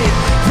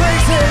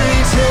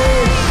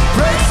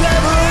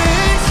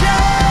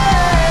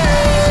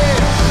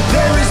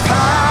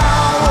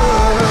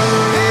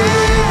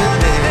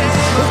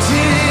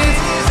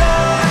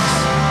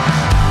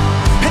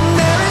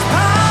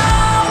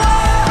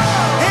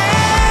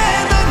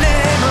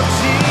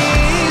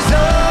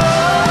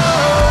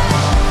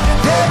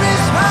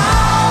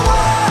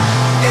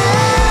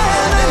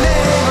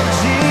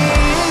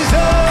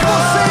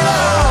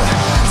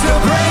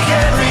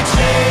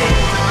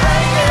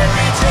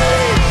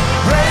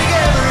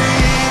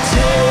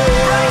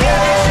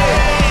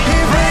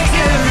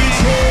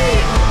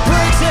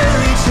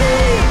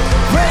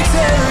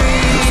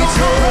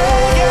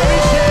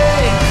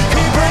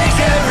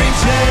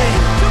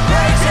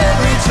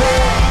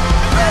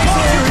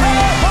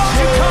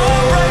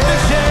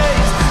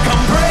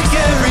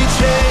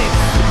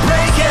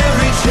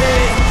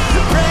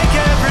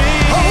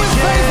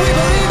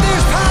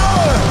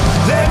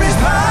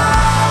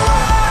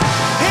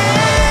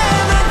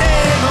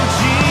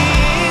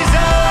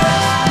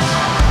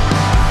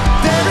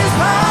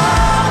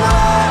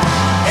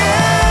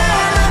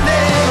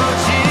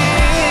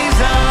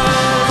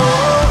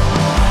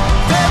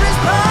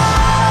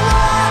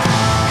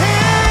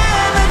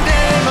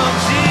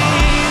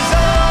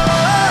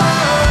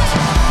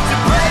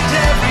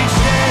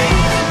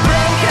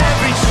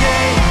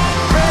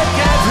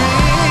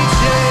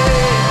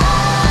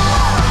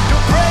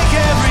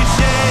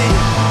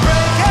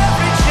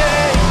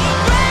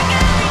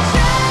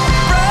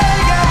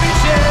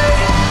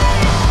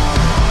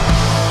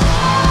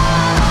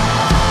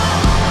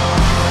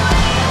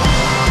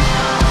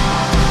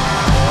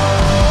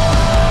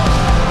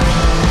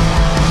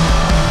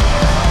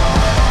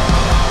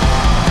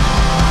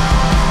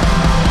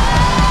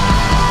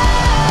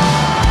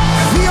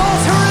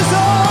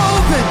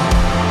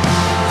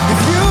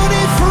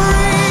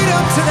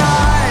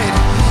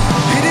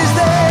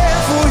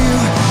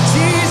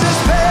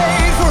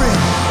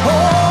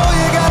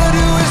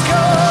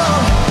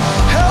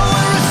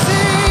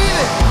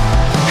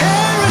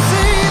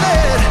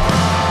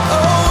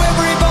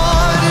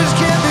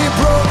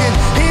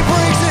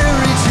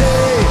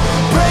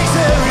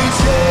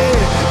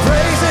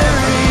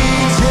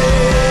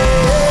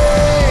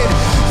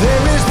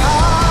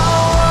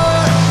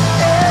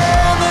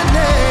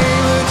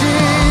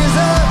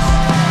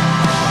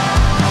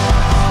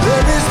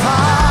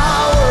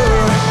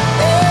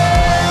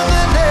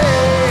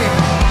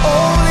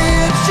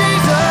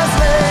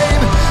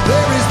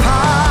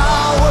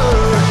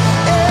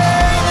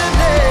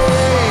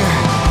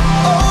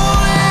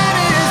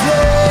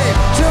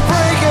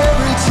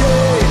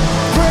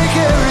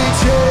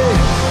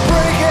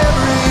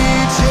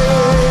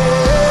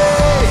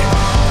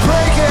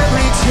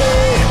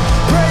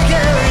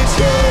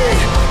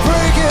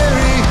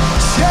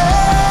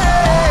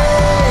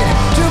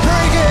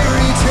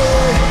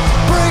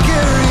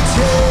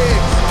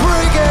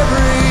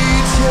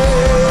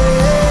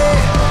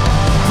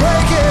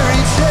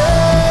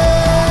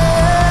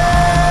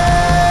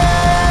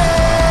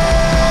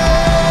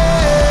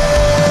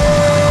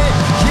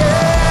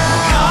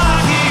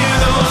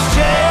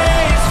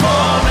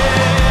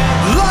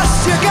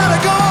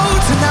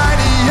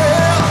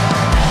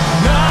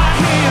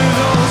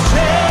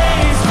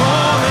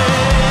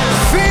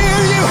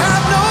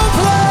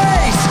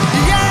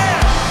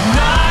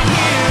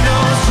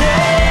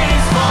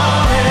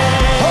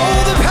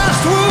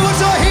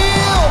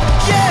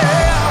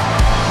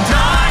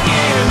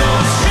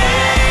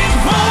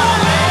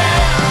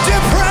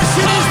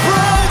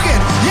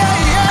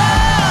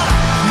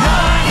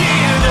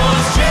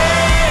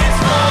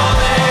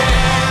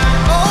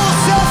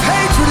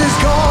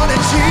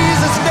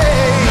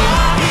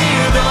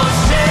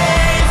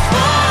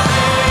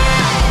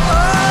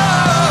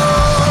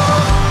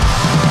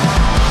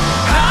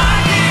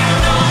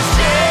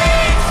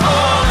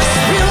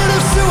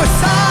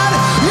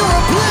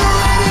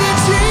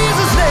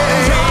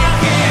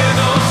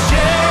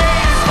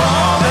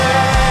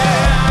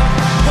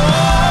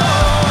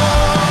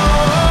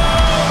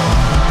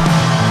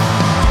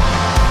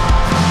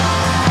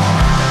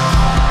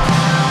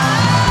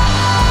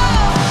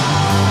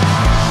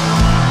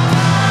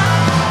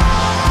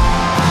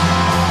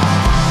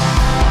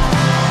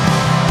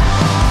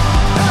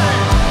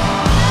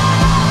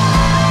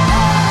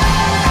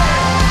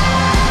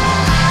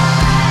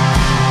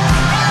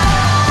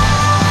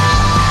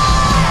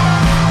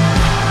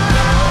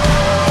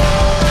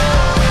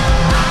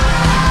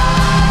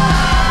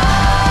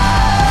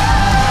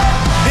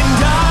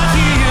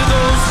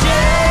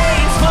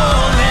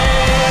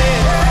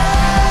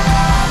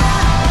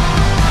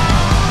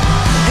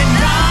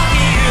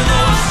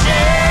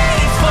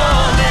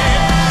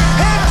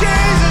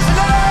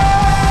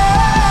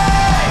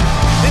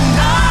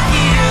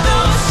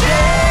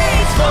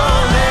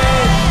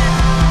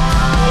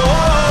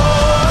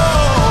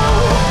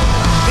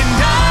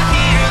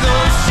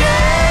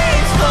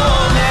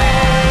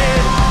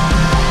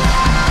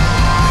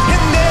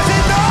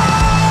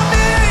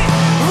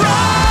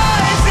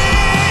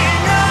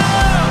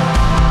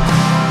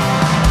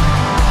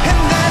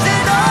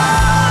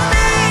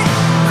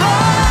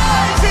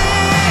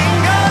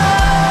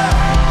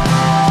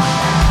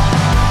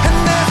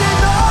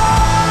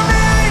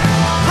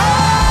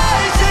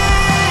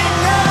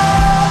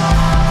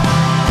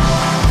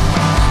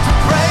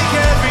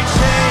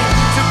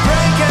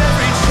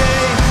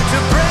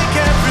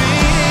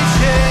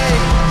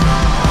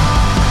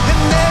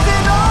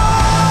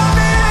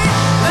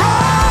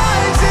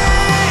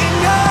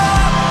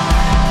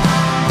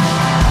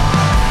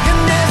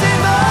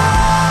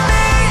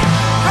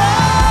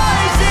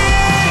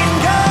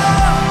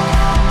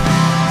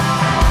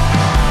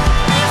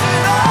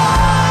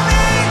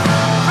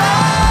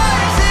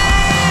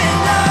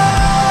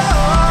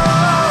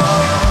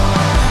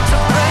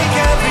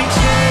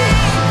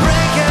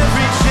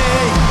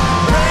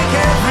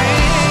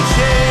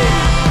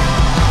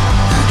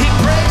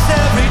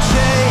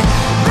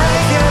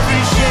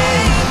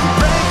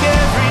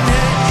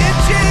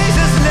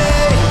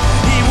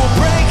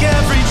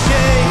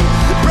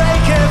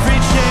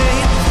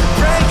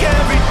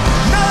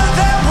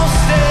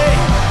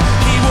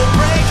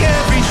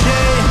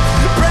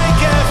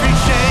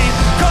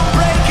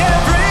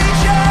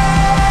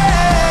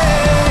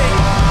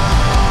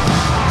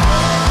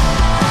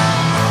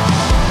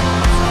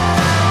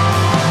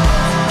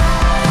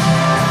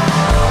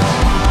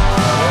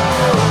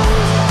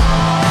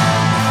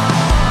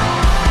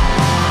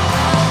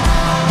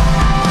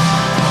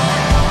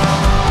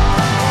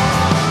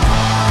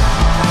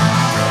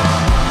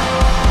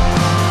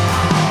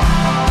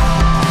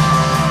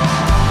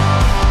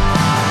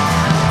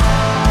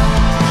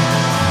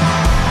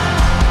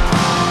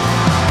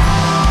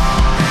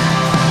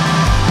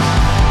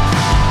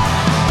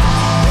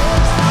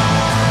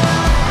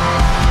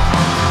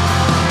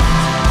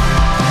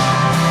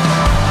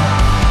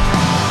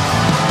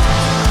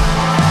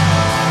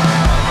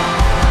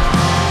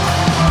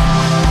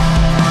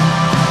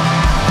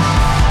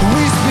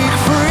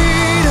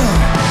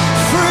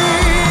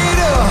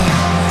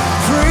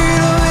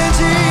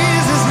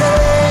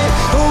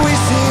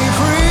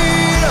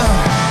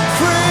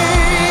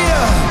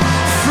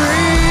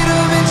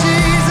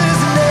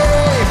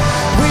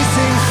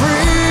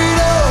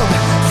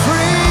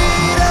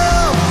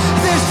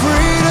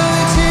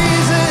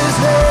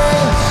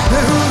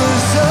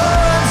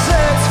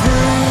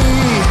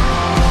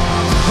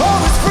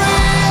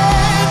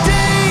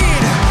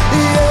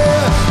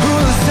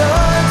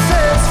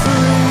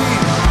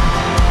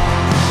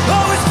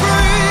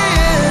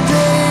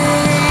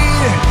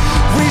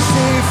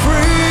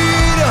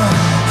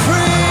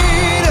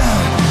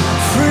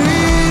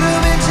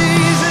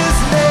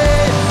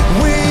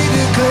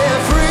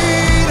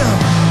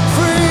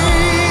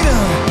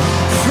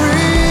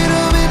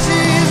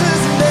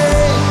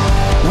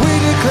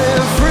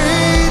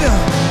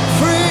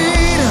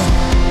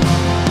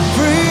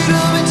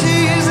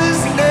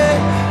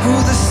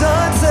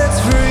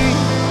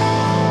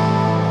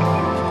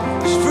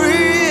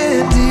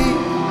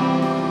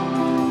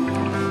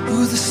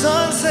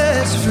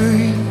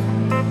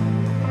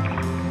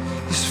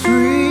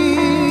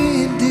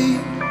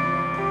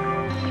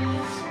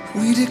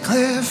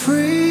declare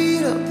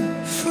freedom,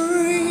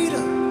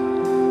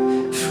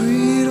 freedom,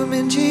 freedom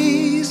in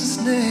Jesus'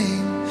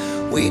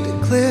 name. We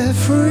declare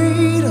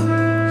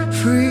freedom,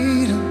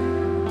 freedom.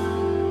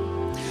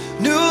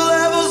 New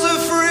levels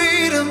of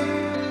freedom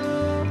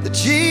that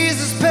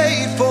Jesus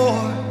paid for.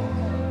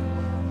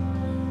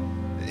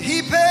 That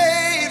He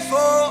paid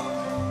for.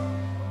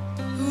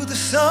 Who the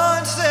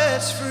Son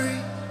sets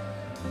free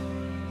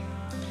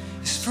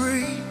is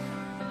free.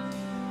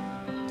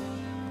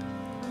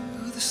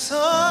 Who the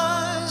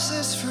Son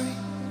sets free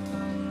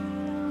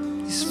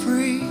is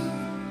free.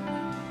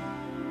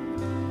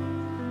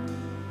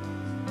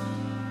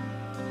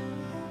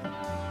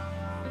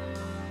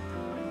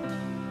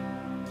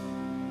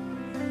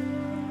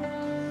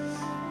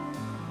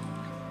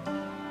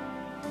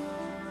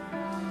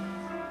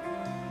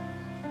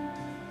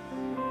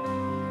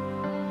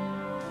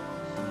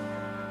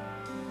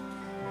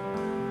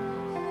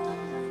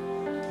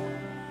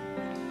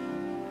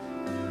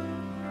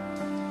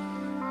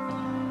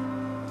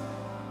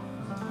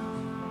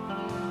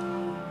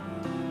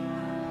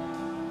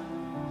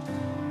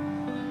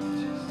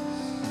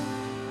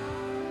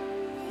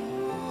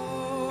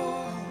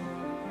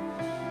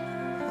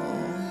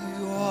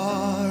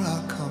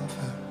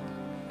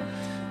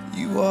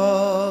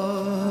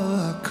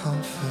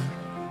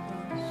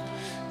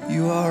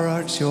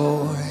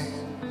 Joy,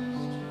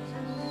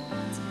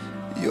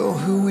 you're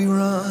who we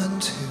run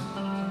to,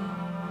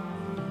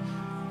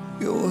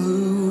 you're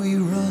who we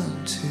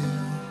run to,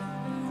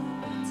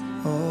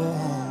 oh.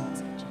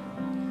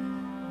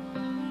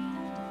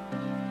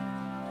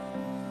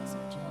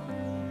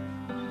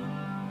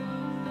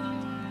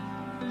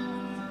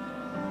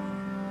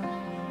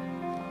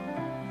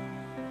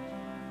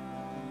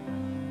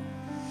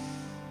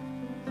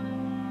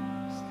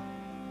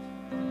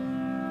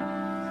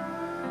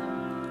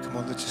 Come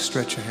on, let's just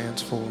stretch your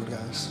hands forward,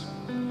 guys.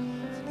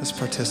 Let's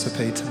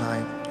participate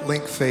tonight.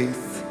 Link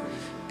faith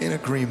in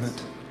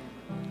agreement.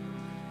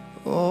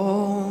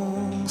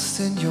 Oh,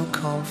 send your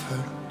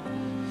comfort.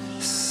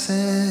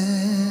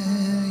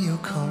 Send your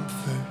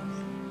comfort.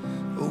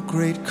 Oh,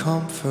 great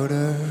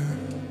comforter.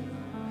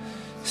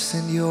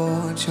 Send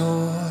your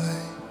joy.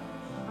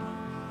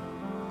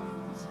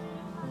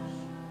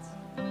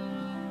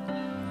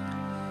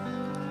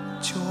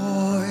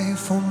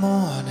 Joyful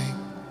morning.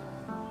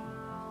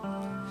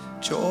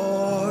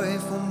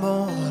 Joyful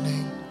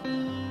morning,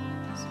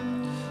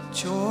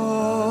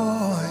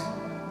 joy.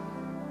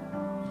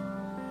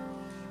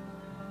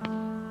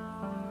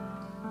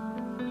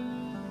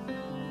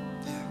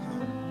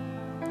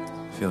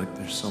 I feel like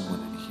there's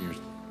someone in here,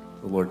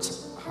 the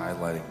Lord's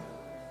highlighting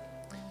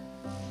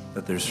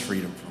that there's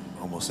freedom from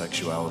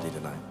homosexuality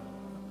tonight.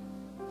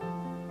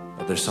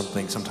 That there's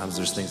something, sometimes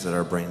there's things that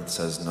our brain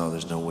says, no,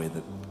 there's no way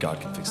that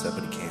God can fix that,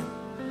 but He can.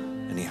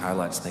 And He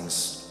highlights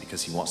things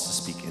because He wants to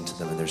speak into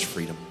them, and there's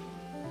freedom.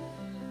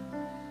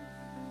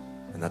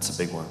 And that's a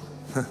big one.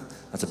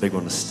 That's a big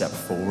one to step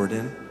forward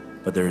in,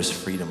 but there is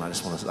freedom. I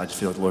just feel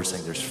like the Lord's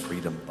saying there's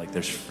freedom. Like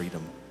there's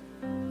freedom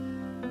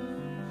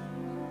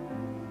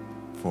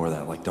for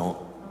that. Like don't,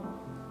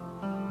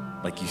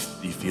 like you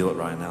feel it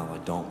right now.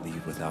 Like don't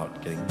leave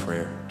without getting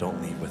prayer.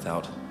 Don't leave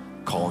without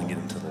calling it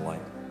into the light.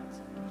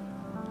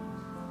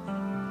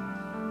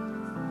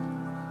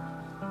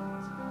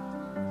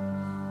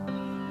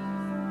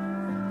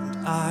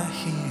 I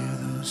hear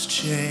those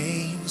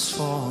chains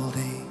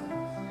falling.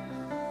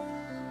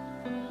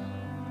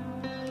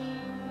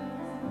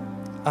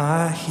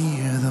 I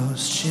hear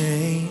those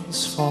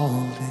chains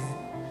falling.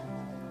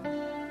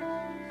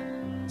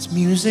 It's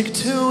music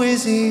to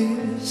His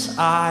ears.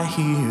 I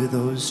hear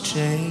those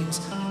chains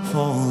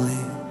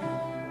falling.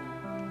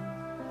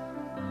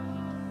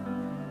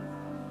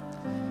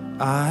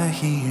 I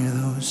hear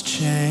those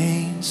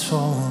chains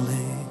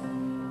falling.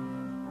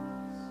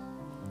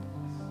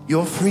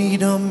 Your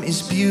freedom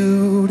is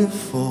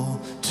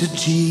beautiful to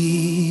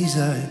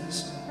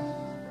Jesus.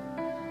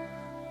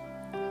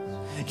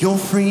 Your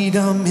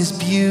freedom is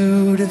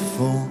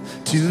beautiful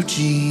to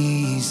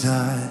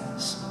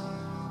Jesus.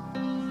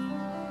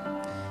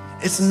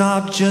 It's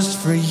not just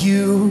for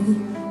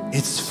you,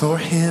 it's for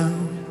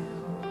Him.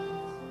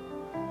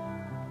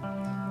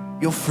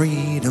 Your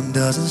freedom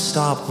doesn't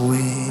stop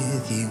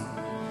with you.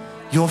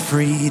 Your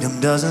freedom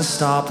doesn't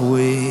stop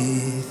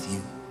with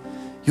you.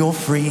 Your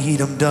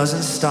freedom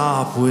doesn't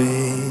stop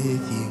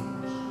with you.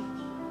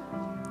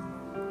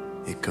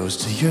 It goes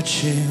to your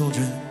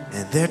children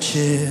and their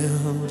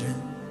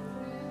children.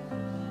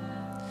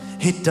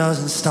 It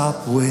doesn't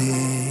stop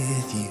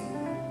with you.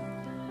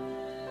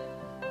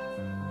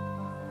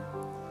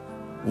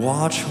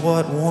 Watch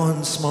what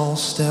one small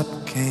step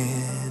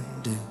can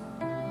do.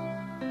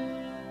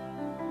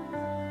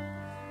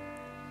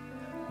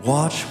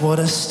 Watch what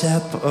a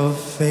step of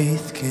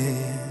faith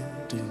can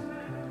do.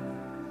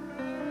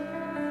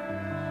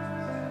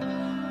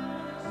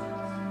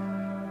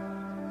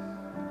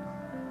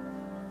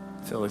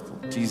 I feel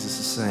like Jesus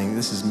is saying,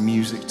 this is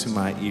music to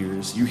my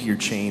ears. You hear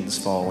chains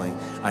falling.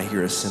 I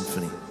hear a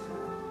symphony.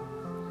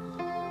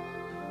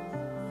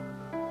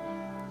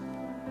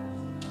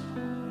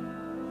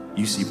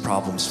 You see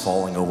problems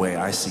falling away.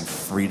 I see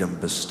freedom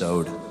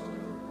bestowed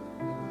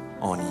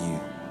on you.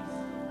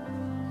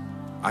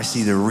 I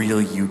see the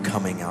real you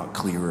coming out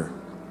clearer.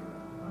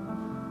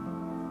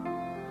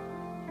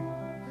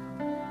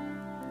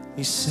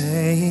 He's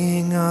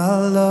saying, I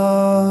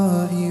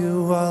love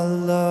you, I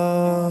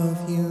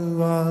love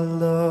you, I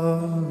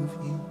love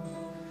you.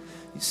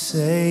 He's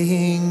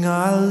saying,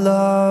 I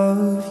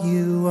love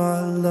you, I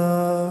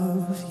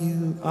love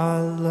you, I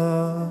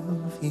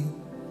love you.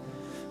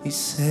 He's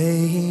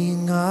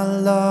saying, I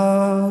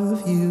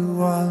love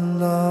you, I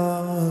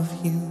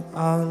love you,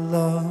 I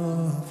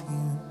love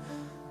you.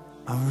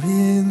 I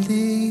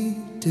really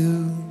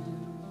do.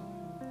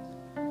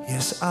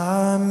 Yes,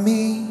 I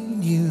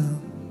mean you.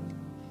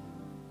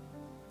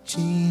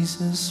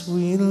 Jesus,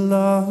 we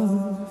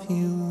love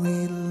you,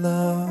 we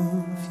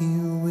love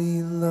you,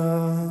 we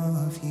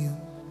love you.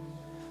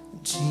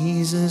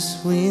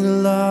 Jesus, we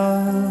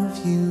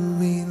love you,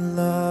 we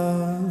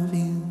love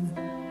you.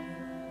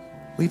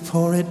 We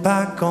pour it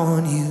back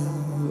on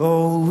you.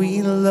 Oh,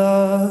 we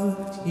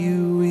love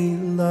you, we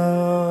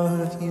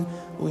love you,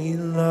 we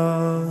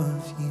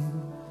love you.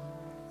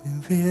 We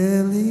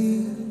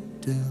really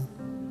do.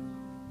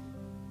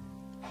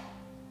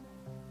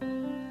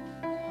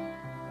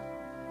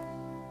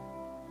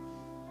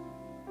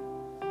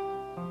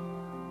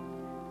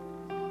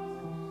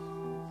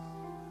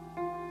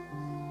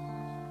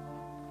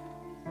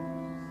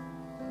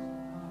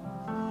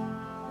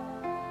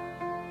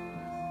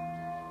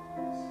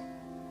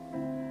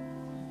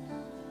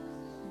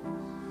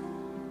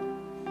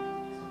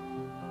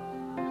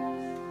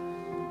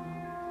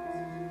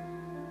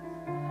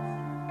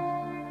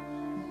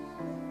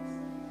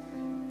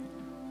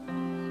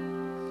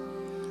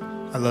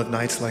 I love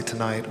nights like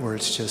tonight where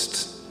it's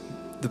just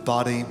the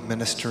body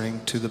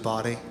ministering to the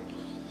body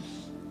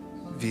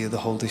via the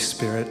Holy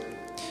Spirit.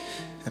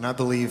 And I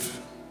believe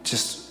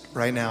just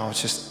right now,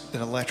 it's just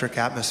an electric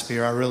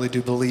atmosphere. I really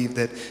do believe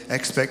that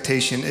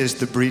expectation is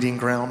the breeding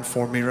ground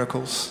for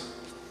miracles.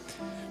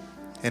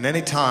 And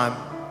any time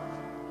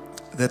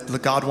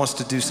that God wants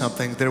to do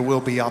something, there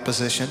will be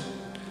opposition.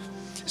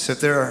 So if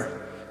there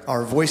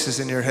are voices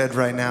in your head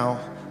right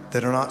now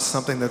that are not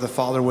something that the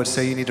Father would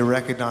say you need to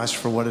recognize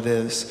for what it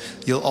is,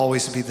 you'll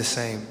always be the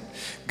same.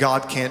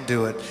 God can't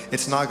do it.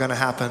 It's not going to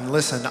happen.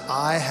 Listen,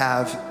 I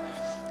have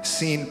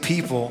seen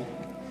people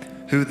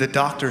who the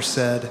doctor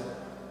said,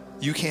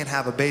 you can't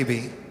have a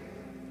baby,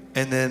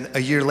 and then a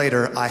year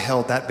later, I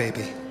held that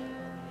baby.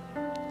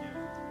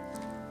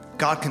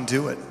 God can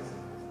do it.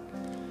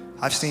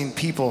 I've seen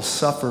people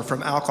suffer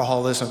from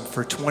alcoholism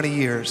for 20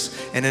 years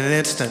and in an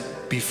instant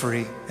be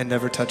free and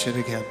never touch it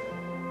again.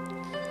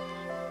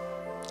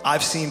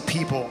 I've seen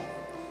people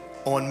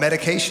on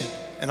medication,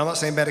 and I'm not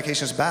saying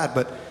medication is bad,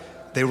 but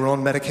they were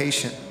on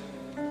medication,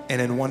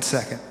 and in 1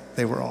 second,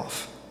 they were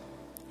off.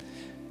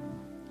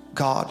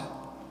 God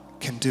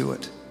can do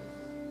it.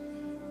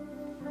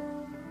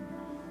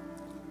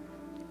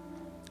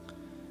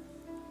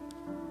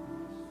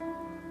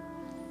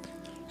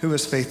 Who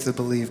has faith to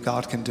believe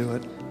God can do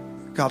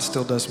it? God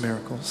still does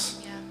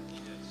miracles. Yeah.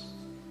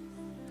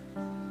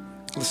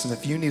 Listen,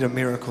 if you need a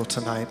miracle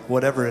tonight,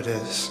 whatever it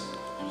is,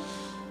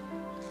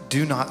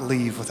 do not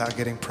leave without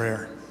getting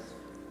prayer.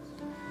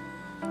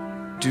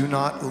 Do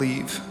not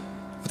leave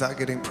without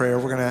getting prayer.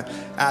 We're going to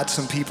add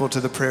some people to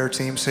the prayer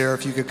team. Sarah,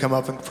 if you could come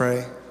up and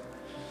pray.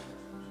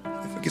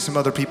 If we get some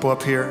other people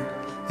up here.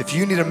 If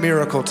you need a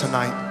miracle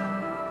tonight,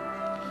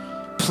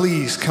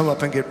 please come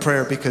up and get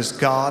prayer because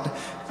God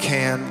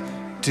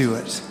can do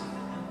it.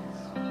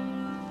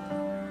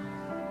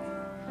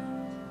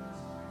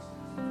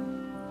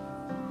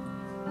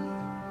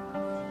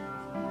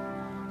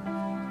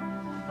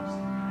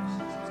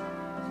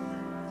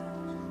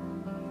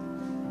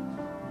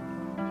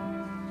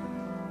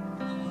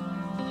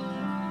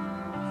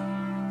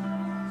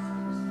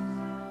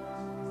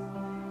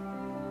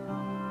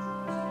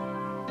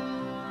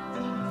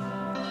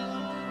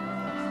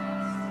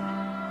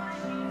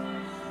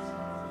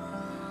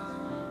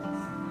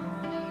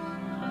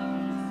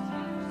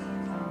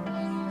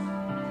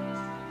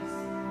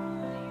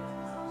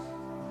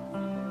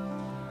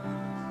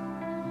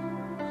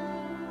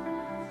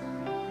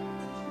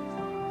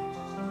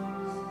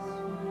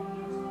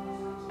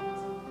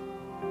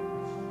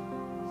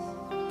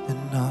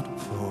 And not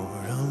for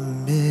a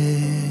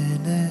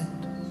minute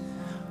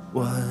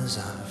was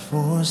I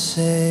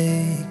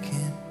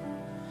forsaken.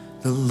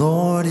 The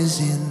Lord is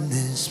in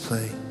this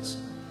place.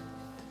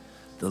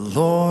 The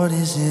Lord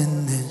is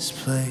in this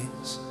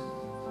place.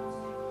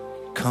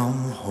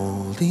 Come,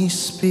 Holy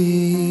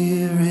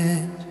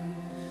Spirit,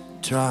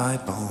 dry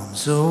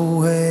bones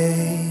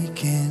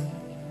awaken.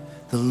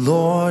 The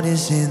Lord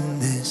is in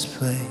this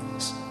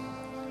place.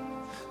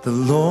 The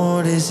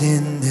Lord is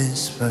in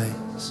this place.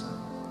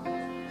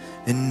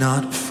 And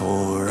not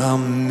for a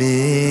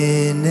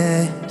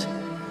minute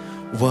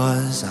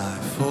was I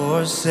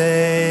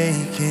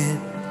forsaken.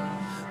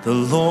 The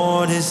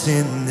Lord is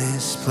in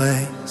this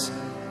place.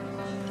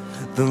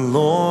 The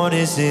Lord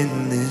is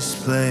in this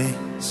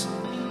place.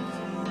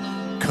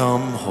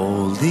 Come,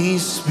 Holy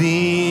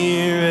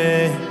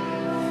Spirit,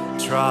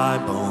 dry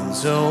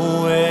bones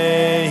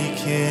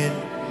awaken.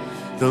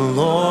 The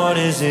Lord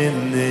is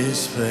in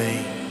this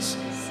place.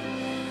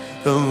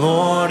 The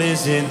Lord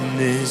is in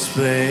this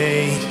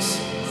place.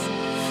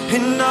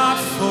 And not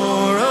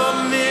for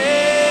a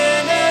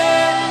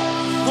minute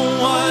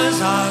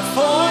was I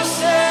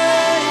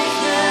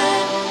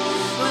forsaken.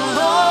 The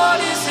Lord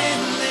is in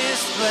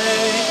this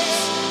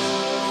place.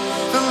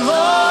 The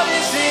Lord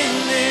is in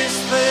this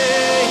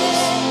place.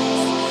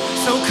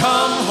 So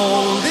come,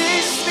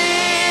 Holy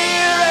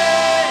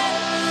Spirit,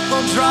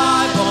 oh,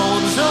 dry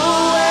bones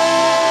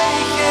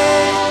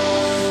awaken.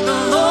 The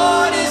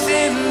Lord is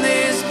in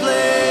this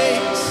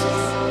place.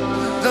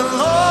 The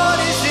Lord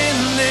is in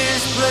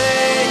this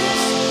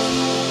place.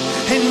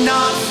 And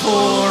not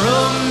for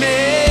a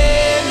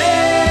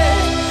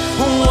minute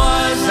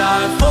was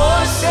I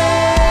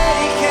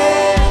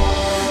forsaken.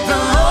 The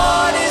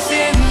Lord is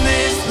in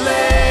this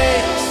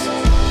place.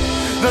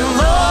 The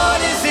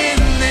Lord is in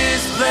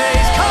this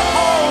place. Come,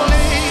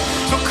 Holy,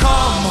 so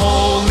come,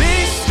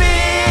 Holy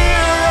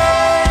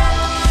Spirit.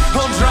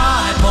 Oh,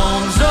 dry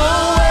bones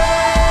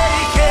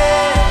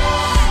awaken.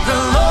 The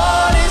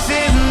Lord is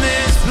in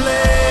this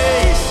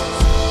place.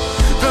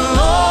 The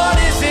Lord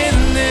is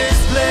in this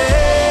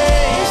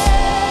place.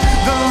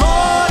 The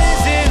Lord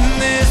is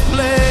in this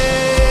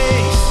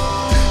place.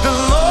 The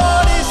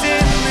Lord is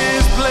in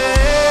this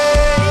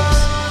place.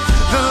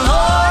 The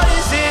Lord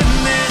is in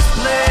this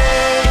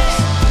place.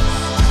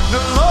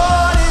 The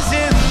Lord is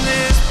in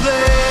this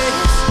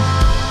place.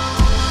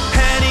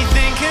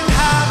 Anything can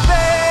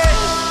happen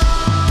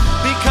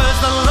because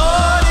the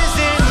Lord is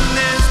in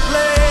this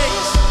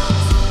place.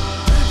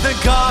 The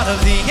God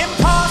of the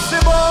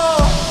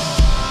impossible.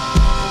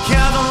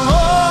 Yeah, the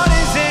Lord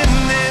is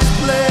in this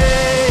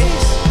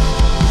place.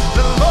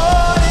 The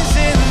Lord is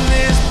in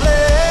this place.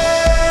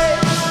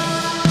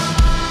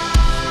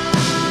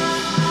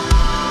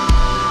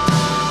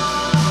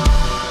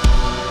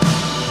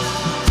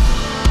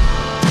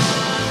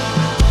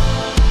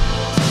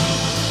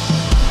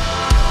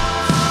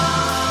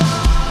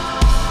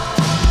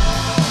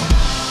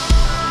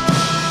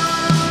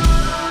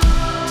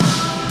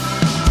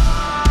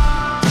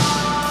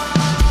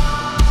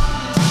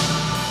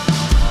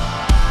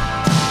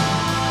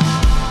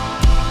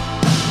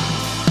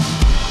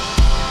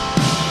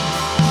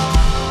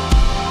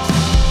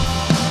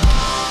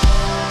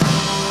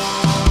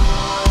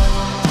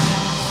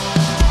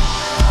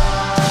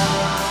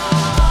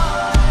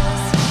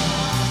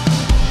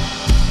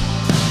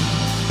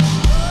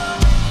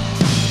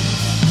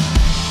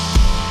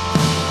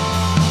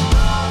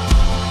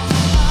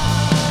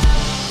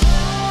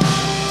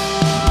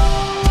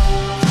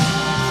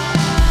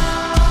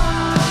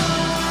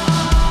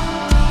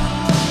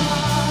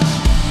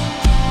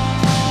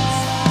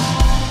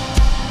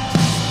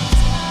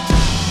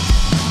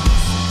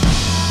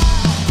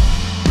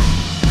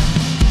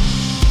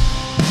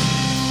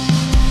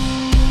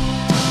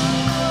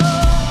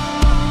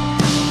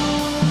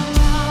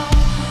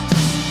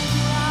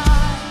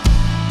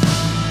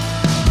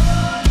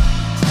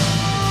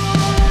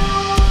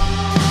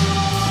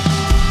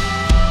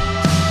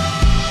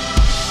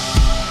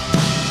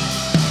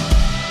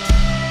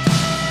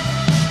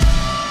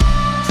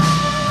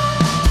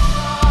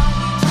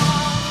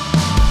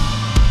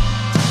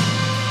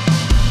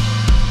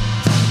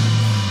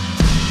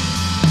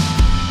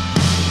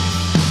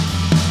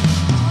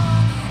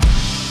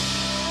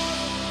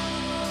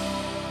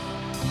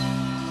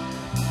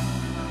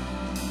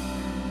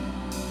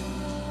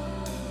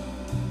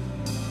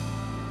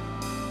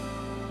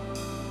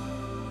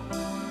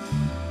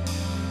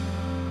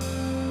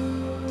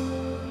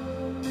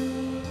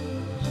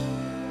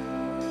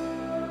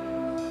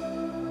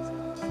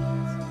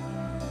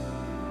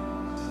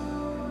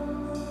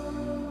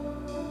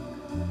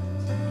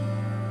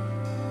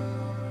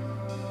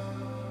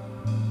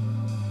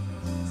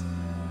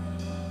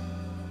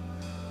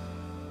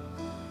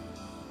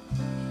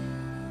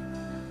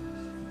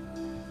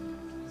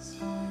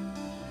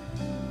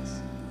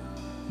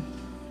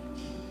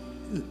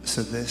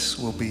 So this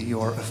will be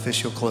your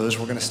official close.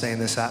 We're going to stay in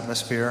this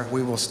atmosphere.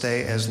 We will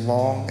stay as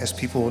long as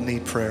people will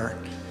need prayer.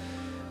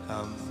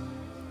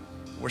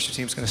 Worship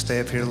team's going to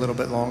stay up here a little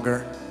bit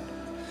longer.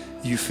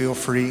 You feel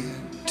free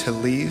to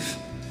leave.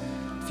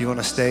 If you want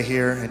to stay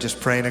here and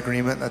just pray in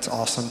agreement, that's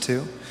awesome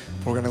too.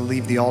 We're going to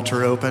leave the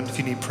altar open. If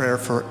you need prayer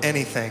for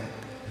anything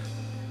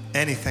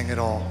at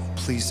all,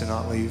 please do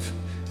not leave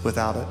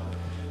without it.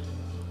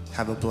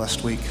 Have a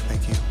blessed week.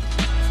 Thank you.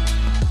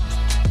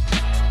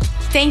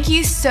 Thank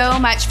you so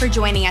much for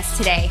joining us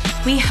today.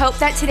 We hope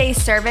that today's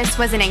service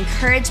was an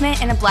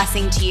encouragement and a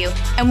blessing to you,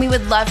 and we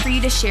would love for you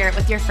to share it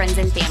with your friends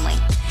and family.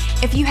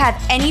 If you have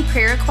any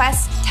prayer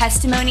requests,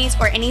 testimonies,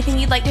 or anything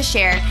you'd like to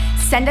share,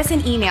 send us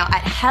an email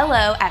at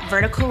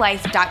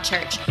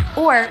hello@verticallife.church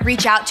or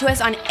reach out to us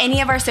on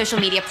any of our social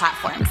media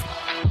platforms.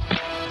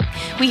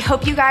 We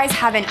hope you guys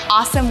have an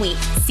awesome week.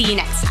 See you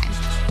next time.